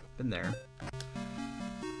 been there.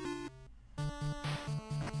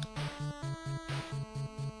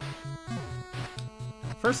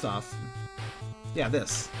 First off, yeah,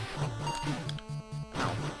 this.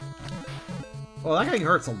 Ow. Oh, that guy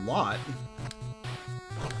hurts a lot.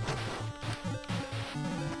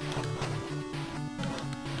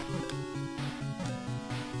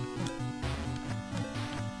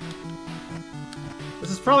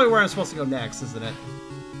 This is probably where I'm supposed to go next, isn't it?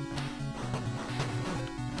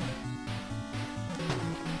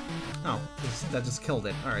 Oh, that just killed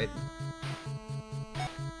it. Alright.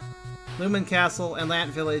 Lumen Castle and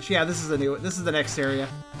Lant Village. Yeah, this is the next area.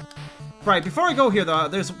 Right, before I go here though,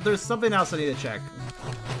 there's something else I need to check.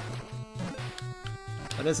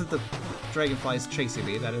 That isn't the dragonflies chasing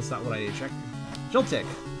me. That is not what I need to check. Joltik.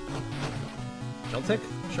 Joltik?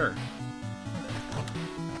 Sure.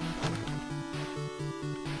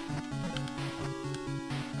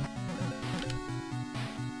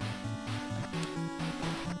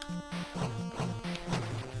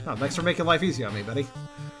 Oh, thanks for making life easy on me, buddy.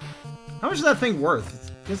 How much is that thing worth?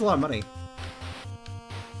 It gives a lot of money.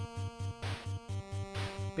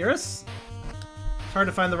 Beerus? It's hard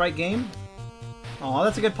to find the right game. Oh,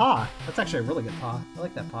 that's a good paw. That's actually a really good paw. I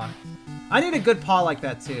like that paw. I need a good paw like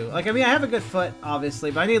that too. Like, I mean, I have a good foot,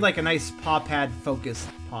 obviously, but I need like a nice paw pad focused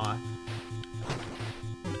paw.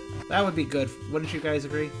 That would be good. Wouldn't you guys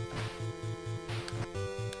agree?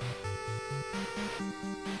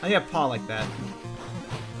 I need a paw like that.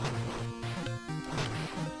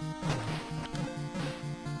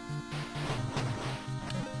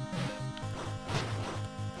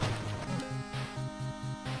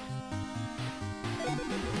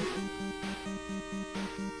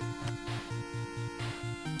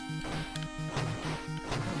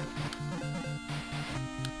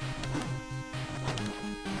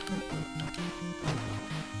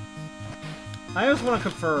 I just want to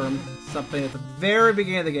confirm something at the very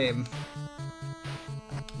beginning of the game.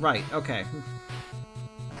 Right, okay.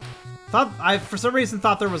 I for some reason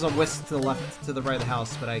thought there was a whisk to the left, to the right of the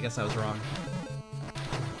house, but I guess I was wrong.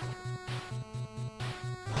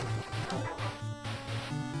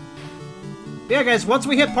 Yeah, guys, once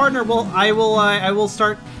we hit partner, I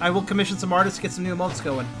will commission some artists to get some new emotes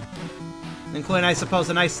going. Including, I suppose,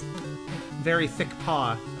 a nice, very thick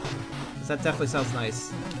paw. Because that definitely sounds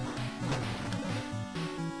nice.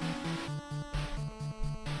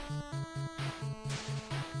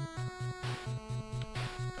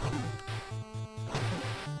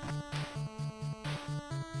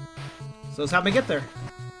 So let's help me get there,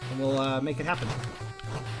 and we'll make it happen.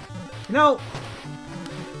 You know,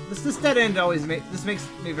 this dead end always makes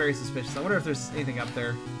me very suspicious. I wonder if there's anything up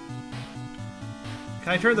there.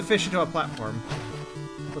 Can I turn the fish into a platform?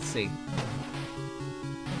 Let's see.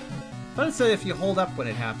 I thought it said if you hold up when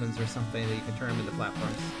it happens or something that you can turn them into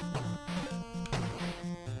platforms.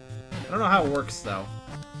 I don't know how it works though.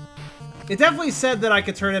 It definitely said that I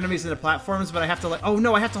could turn enemies into platforms, but I have to like. Oh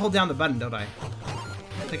no, I have to hold down the button, don't I?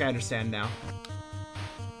 I think I understand now.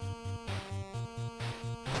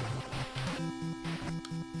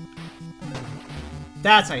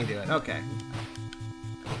 That's how you do it. Okay.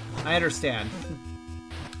 I understand.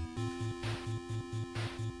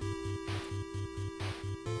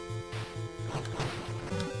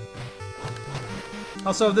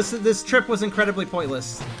 Also, this trip was incredibly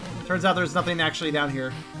pointless. Turns out there's nothing actually down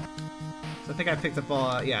here. So I think I picked up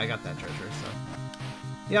all... yeah, I got that treasure, so...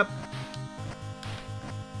 Yep.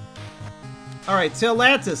 Alright, to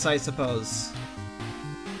Atlantis, I suppose.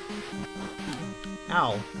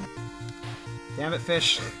 Ow. Damn it,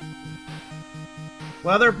 fish.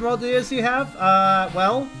 What other ideas do you have?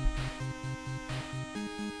 Well...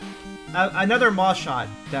 another maw shot,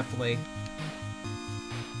 definitely.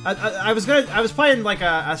 I was playing like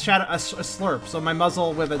a slurp, so my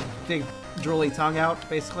muzzle with a big drooly tongue out,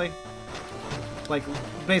 basically. Like,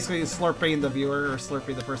 basically slurping the viewer, or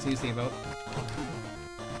slurping the person using the emote.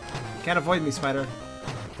 Can't avoid me, Spider.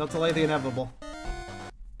 Don't delay the inevitable.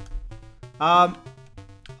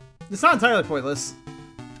 It's not entirely pointless.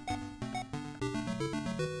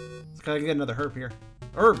 Let's gotta get another herb here.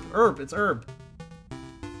 Herb, it's herb.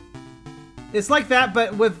 It's like that,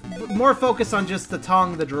 but with more focus on just the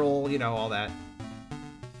tongue, the drool, you know, all that.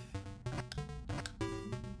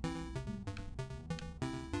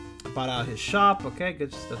 I bought out his shop. Okay, good.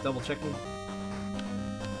 Just double checking.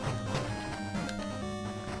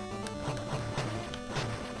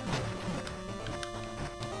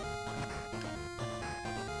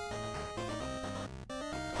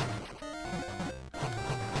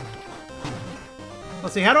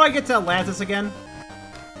 Let's see, how do I get to Atlantis again?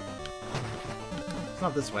 It's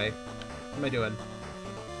not this way. What am I doing?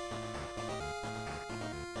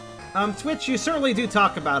 Twitch, you certainly do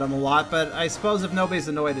talk about him a lot, but I suppose if nobody's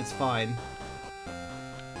annoyed, it's fine.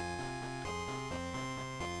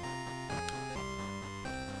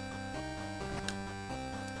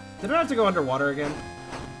 Did I have to go underwater again?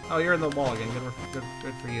 Oh, you're in the wall again. Good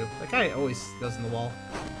for you. That guy always goes in the wall.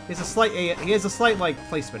 He has a slight like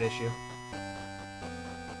placement issue.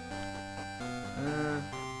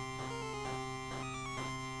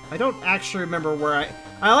 I don't actually remember where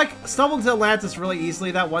I like stumbled into Atlantis really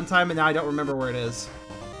easily that one time, and now I don't remember where it is.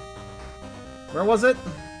 Where was it?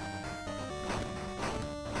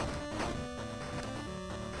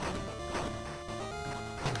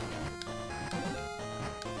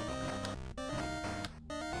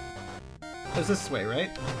 It was this way, right?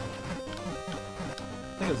 I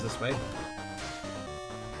think it was this way.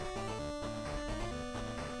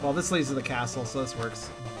 Well, this leads to the castle, so this works.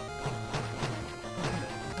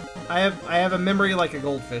 I have a memory like a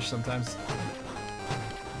goldfish sometimes.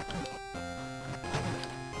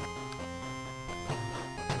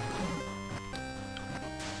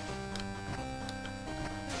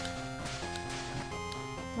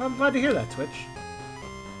 Well, I'm glad to hear that, Twitch.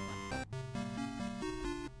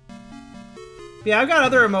 Yeah, I've got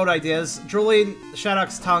other emote ideas. Drooling,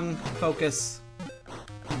 Shadow's tongue, focus.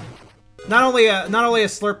 Not only a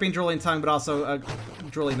slurping, drooling tongue, but also a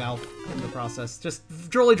drooly mouth in the process. Just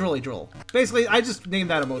drooly, drooly, drool. Basically, I just named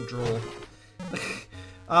that emote drool.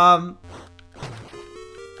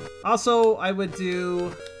 Also, I would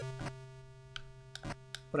do...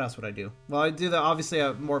 What else would I do? Well, I'd do obviously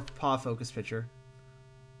a more paw-focused picture.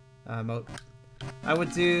 Emote. I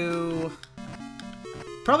would do...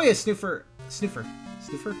 Probably a snoofer... Snoofer.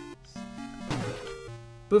 Snoofer?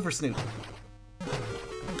 Boo for snoot.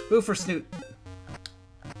 Boo for snoot.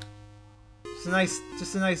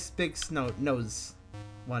 Just a nice big nose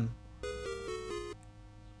one.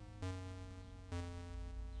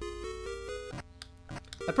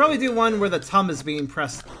 I'd probably do one where the tum is being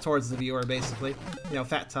pressed towards the viewer, basically. You know,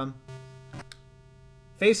 fat tum.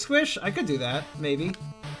 Face squish? I could do that, maybe.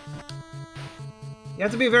 You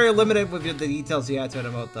have to be very limited with the details you add to an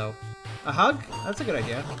emote, though. A hug? That's a good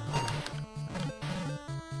idea.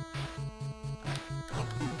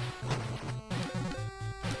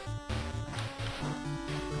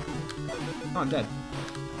 Oh, I'm dead.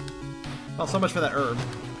 Well, so much for that herb.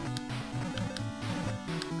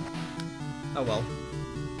 Oh well.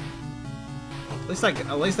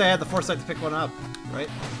 At least I had the foresight to pick one up, right?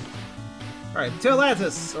 Alright, to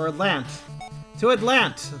Atlantis! Or Atlant. To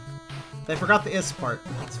Atlant! They forgot the is part.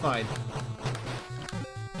 It's fine.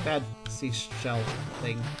 Bad seashell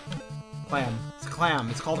thing. Clam. It's a clam.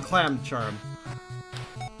 It's called a clam charm.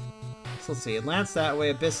 So let's see. Atlant's that way,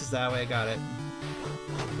 Abyss is that way. I got it.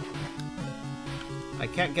 I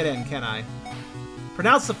can't get in, can I?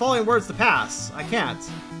 Pronounce the following words to pass. I can't.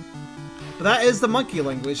 But that is the monkey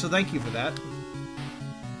language, so thank you for that.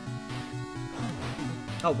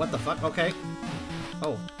 Oh, what the fuck? Okay.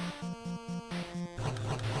 Oh.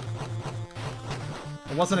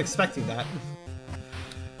 I wasn't expecting that.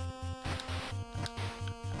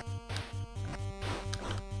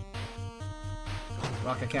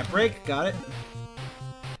 Rock I can't break. Got it.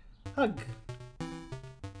 Hug.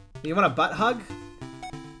 You want a butt hug?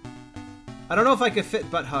 I don't know if I could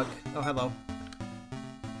fit butt hug. Oh, hello.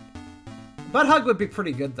 Butt hug would be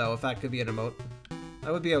pretty good, though, if that could be an emote.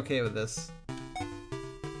 I would be okay with this.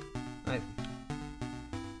 I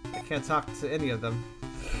can't talk to any of them.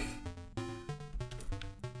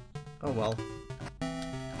 Oh, well.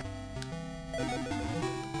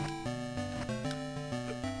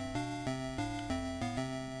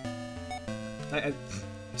 I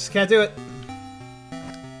just can't do it.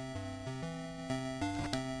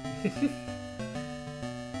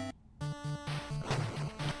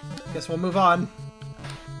 Guess we'll move on.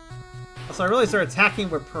 Also, I really start attacking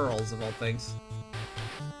with pearls, of all things.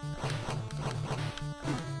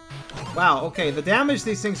 Wow, okay, the damage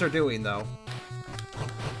these things are doing, though.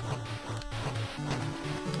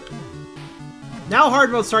 Now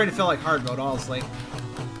hard mode's starting to feel like hard mode, honestly.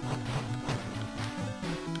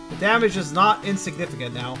 The damage is not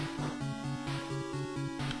insignificant now.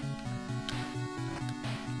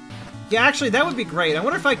 Yeah, actually, that would be great. I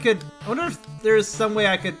wonder if I could... I wonder if there's some way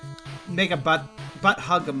I could make a butt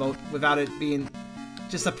hug emote without it being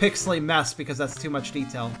just a pixely mess, because that's too much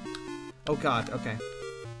detail. Oh god, okay.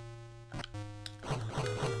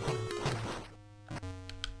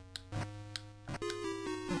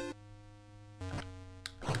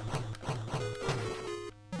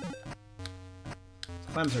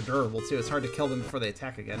 Clams are durable too. It's hard to kill them before they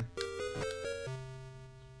attack again.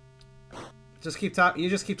 Just keep talking. You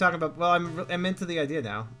just keep talking about. Well, I'm into the idea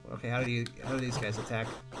now. Okay, how do these guys attack?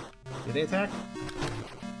 Do they attack?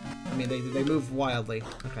 I mean, they move wildly.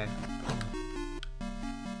 Okay.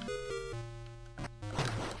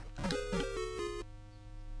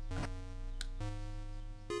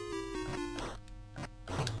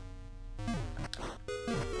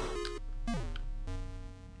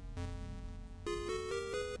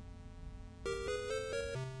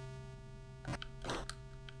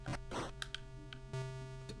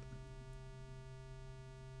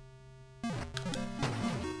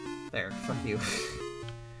 you.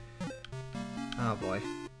 Oh boy.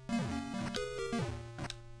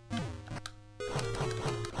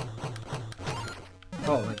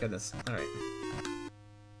 Oh my goodness. Alright.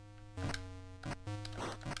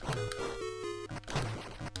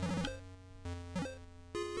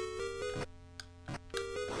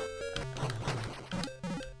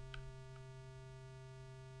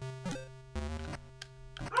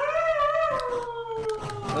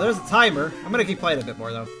 Well, there's a timer. I'm gonna keep playing a bit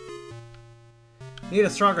more though. Need a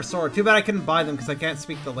stronger sword. Too bad I couldn't buy them because I can't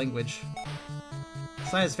speak the language.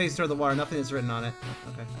 Sign his face toward the water. Nothing is written on it.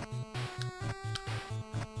 Okay.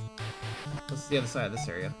 This is the other side of this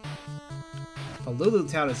area. Lulu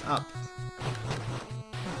Town is up.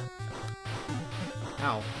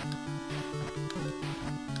 Ow.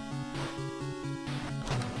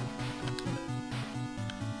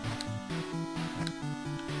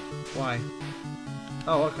 Why?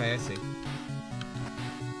 Oh, okay, I see.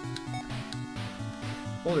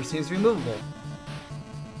 Boulder seems to be movable.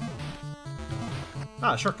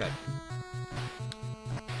 Ah, shortcut.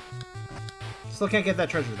 Still can't get that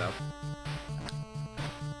treasure, though.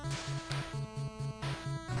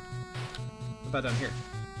 What about down here?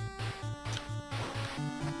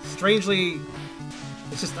 Strangely,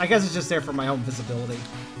 it's just, I guess it's just there for my own visibility.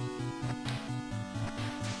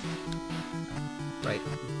 Right.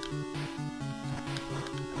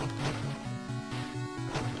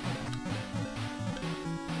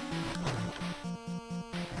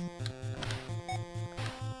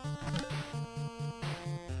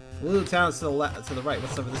 Lulu Town is to the left, to the right.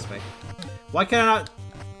 What's over this way? Why can I not?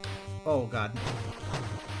 Oh god.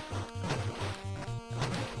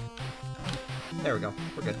 There we go.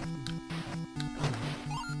 We're good.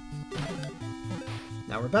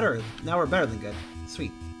 Now we're better. Now we're better than good.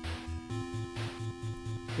 Sweet.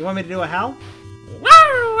 You want me to do a howl?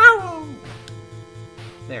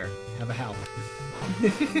 There. Have a howl.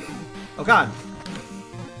 Oh god.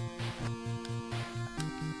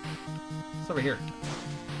 It's over here.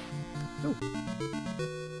 Ooh.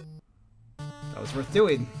 That was worth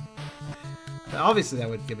doing. Obviously that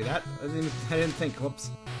would give me that. I didn't think.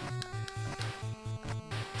 Whoops.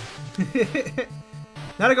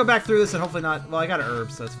 Now to go back through this and hopefully not... Well, I got an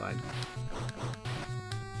herb, so that's fine.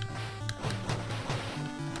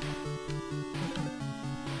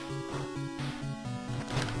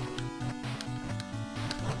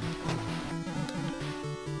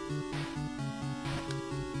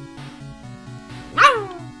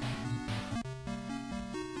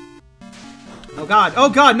 Oh god! Oh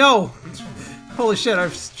god, no! Holy shit, I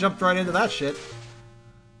just jumped right into that shit.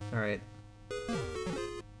 Alright.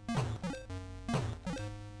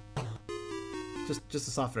 Just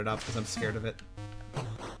to soften it up, because I'm scared of it.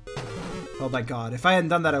 Oh my god, if I hadn't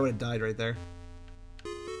done that, I would have died right there.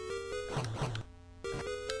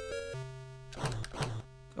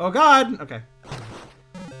 Oh god! Okay.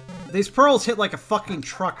 These pearls hit like a fucking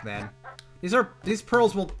truck, man. These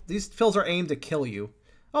pills are aimed to kill you.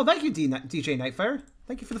 Oh, thank you, DJ Nightfire.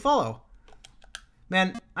 Thank you for the follow.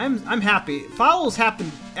 Man, I'm happy. Follows happen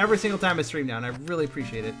every single time I stream now, and I really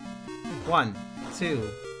appreciate it. 1, 2,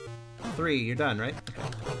 3. You're done, right? Okay.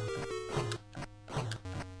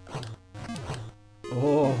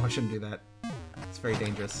 Oh, I shouldn't do that. It's very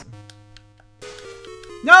dangerous.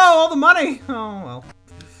 No, all the money! Oh, well.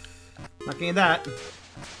 Not getting that.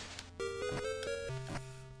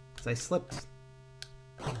 Because I slipped.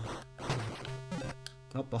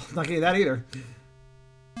 Oh, well, not getting that either.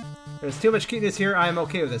 There's too much cuteness here. I am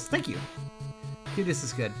okay with this. Thank you. Cuteness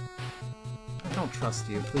is good. I don't trust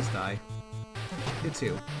you. Please die. You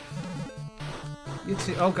too. You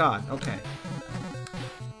too. Oh god. Okay.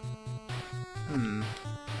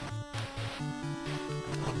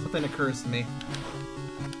 Something occurs to me.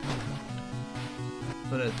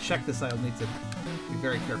 But to check this, I'll need to be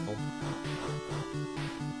very careful.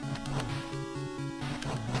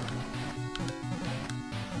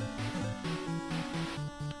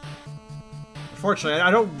 Unfortunately, I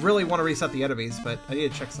don't really want to reset the enemies, but I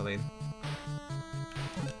need to check something.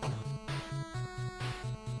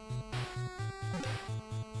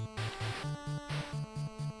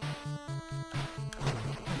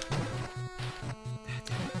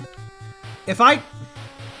 If I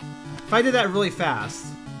did that really fast...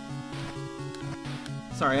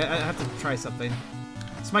 Sorry, I have to try something.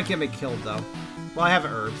 This might get me killed, though. Well, I have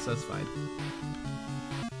an herb, so it's fine.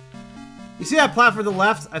 You see that platform to the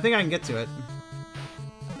left? I think I can get to it.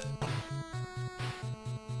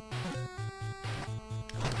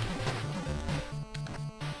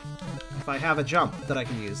 If I have a jump that I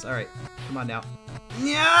can use. Alright, come on now.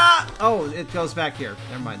 Yeah! Oh, it goes back here.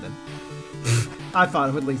 Never mind then. I thought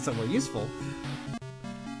it would lead somewhere useful.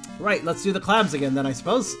 Right, let's do the clams again then, I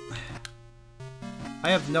suppose. I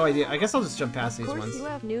have no idea. I guess I'll just jump past these ones. Of course, you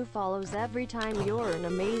have new follows every time. You're an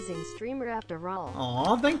amazing streamer after all.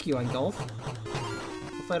 Aw, thank you, Engulf.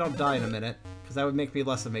 Hopefully I don't die in a minute, because that would make me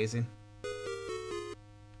less amazing.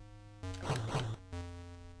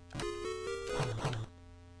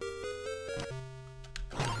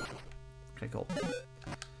 Okay, cool.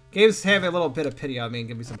 Games have a little bit of pity on me and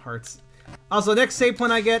give me some hearts. Also, next save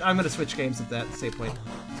point I get, I'm going to switch games at that save point,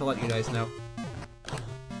 to let you guys know.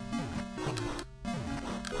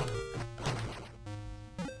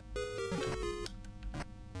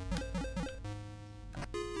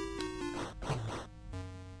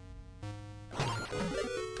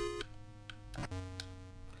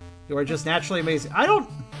 You are just naturally amazing. I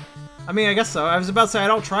mean, I guess so. I was about to say I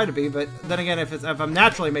don't try to be, but then again, if I'm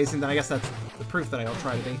naturally amazing, then I guess that's the proof that I don't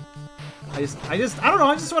try to be. I don't know,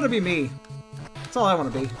 I just want to be me. That's all I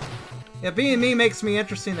want to be. If being me makes me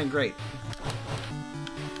interesting, then great.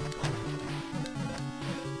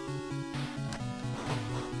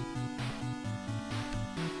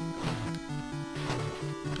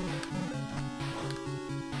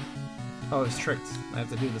 Oh, I was tricked. I have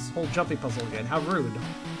to do this whole jumping puzzle again. How rude.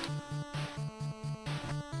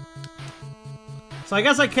 So I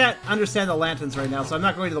guess I can't understand the lanterns right now, so I'm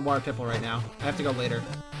not going to the water temple right now. I have to go later.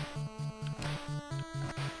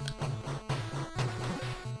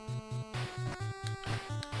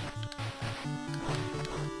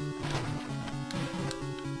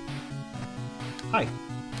 Hi.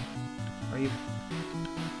 Are you...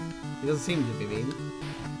 He doesn't seem to be mean.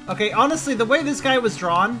 Okay, honestly, the way this guy was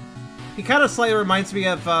drawn, he kind of slightly reminds me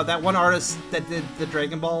of that one artist that did the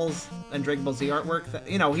Dragon Balls and Dragon Ball Z artwork. That,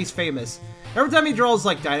 you know, he's famous. Every time he draws,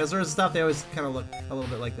 like, dinosaurs and stuff, they always kind of look a little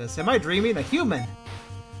bit like this. Am I dreaming? A human!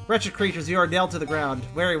 Wretched creatures, you are nailed to the ground.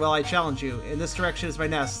 Very well, I challenge you. In this direction is my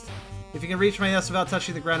nest. If you can reach my nest without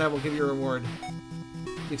touching the ground, I will give you a reward.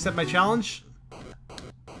 You accept my challenge?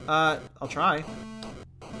 I'll try.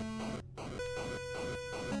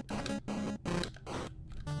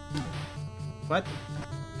 What?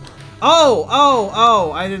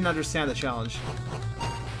 Oh! I didn't understand the challenge.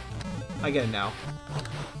 I get it now.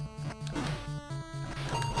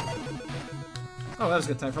 Oh, that was a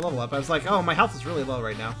good time for level up. I was like, oh, my health is really low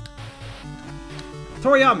right now.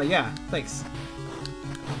 Toriyama, yeah, thanks.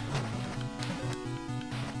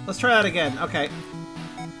 Let's try that again. Okay.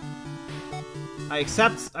 I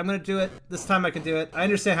accept. I'm gonna do it. This time I can do it. I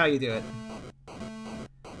understand how you do it.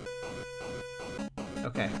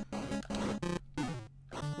 Okay.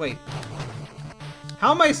 Wait.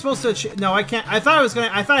 How am I supposed to no, I can't. I thought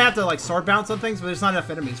I have to, like, sword bounce on things, but there's not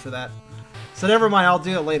enough enemies for that. So never mind, I'll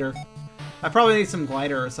do it later. I probably need some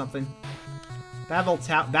glider or something. Babel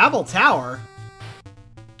Tower?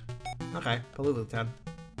 Okay, Palulu Town.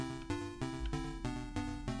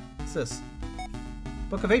 What's this?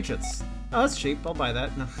 Book of Ancients. Oh, that's cheap. I'll buy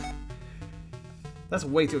that. No. That's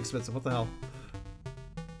way too expensive. What the hell?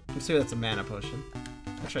 I'm assuming that's a mana potion.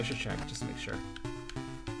 Actually, I should check just to make sure.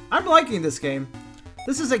 I'm liking this game.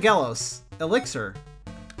 This is Aggelos. Elixir.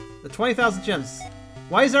 The 20,000 gems.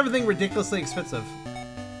 Why is everything ridiculously expensive?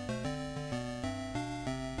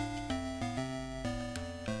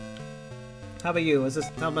 How about you? Is this,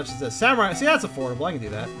 how much is this? Samurai. See, that's affordable. I can do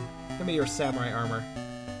that. Give me your samurai armor.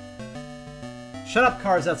 Shut up,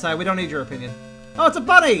 cars outside. We don't need your opinion. Oh, it's a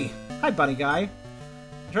bunny! Hi, bunny guy.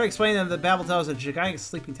 I'm trying to explain to them that Babel Tower is a gigantic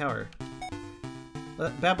sleeping tower.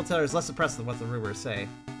 Babel Tower is less impressive than what the rumors say.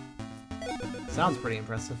 Sounds pretty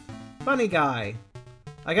impressive. Bunny guy.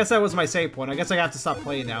 I guess that was my save point. I guess I have to stop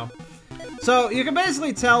playing now. So, you can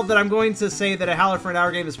basically tell that I'm going to say that a Howler for an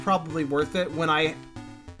Hour game is probably worth it when I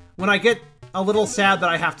get a little sad that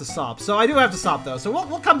I have to stop. So I do have to stop though. So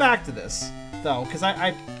we'll come back to this though, because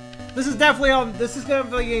this is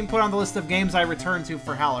definitely getting put on the list of games I return to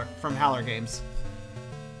for from Howler games.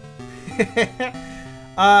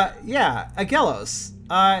 Yeah, Aggelos.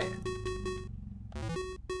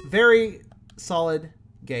 Very solid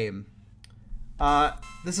game.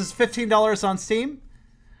 This is $15 on Steam,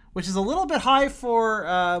 which is a little bit high for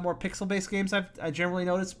more pixel-based games I generally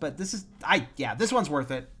notice, but this is this one's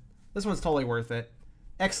worth it. This one's totally worth it.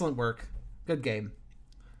 Excellent work. Good game.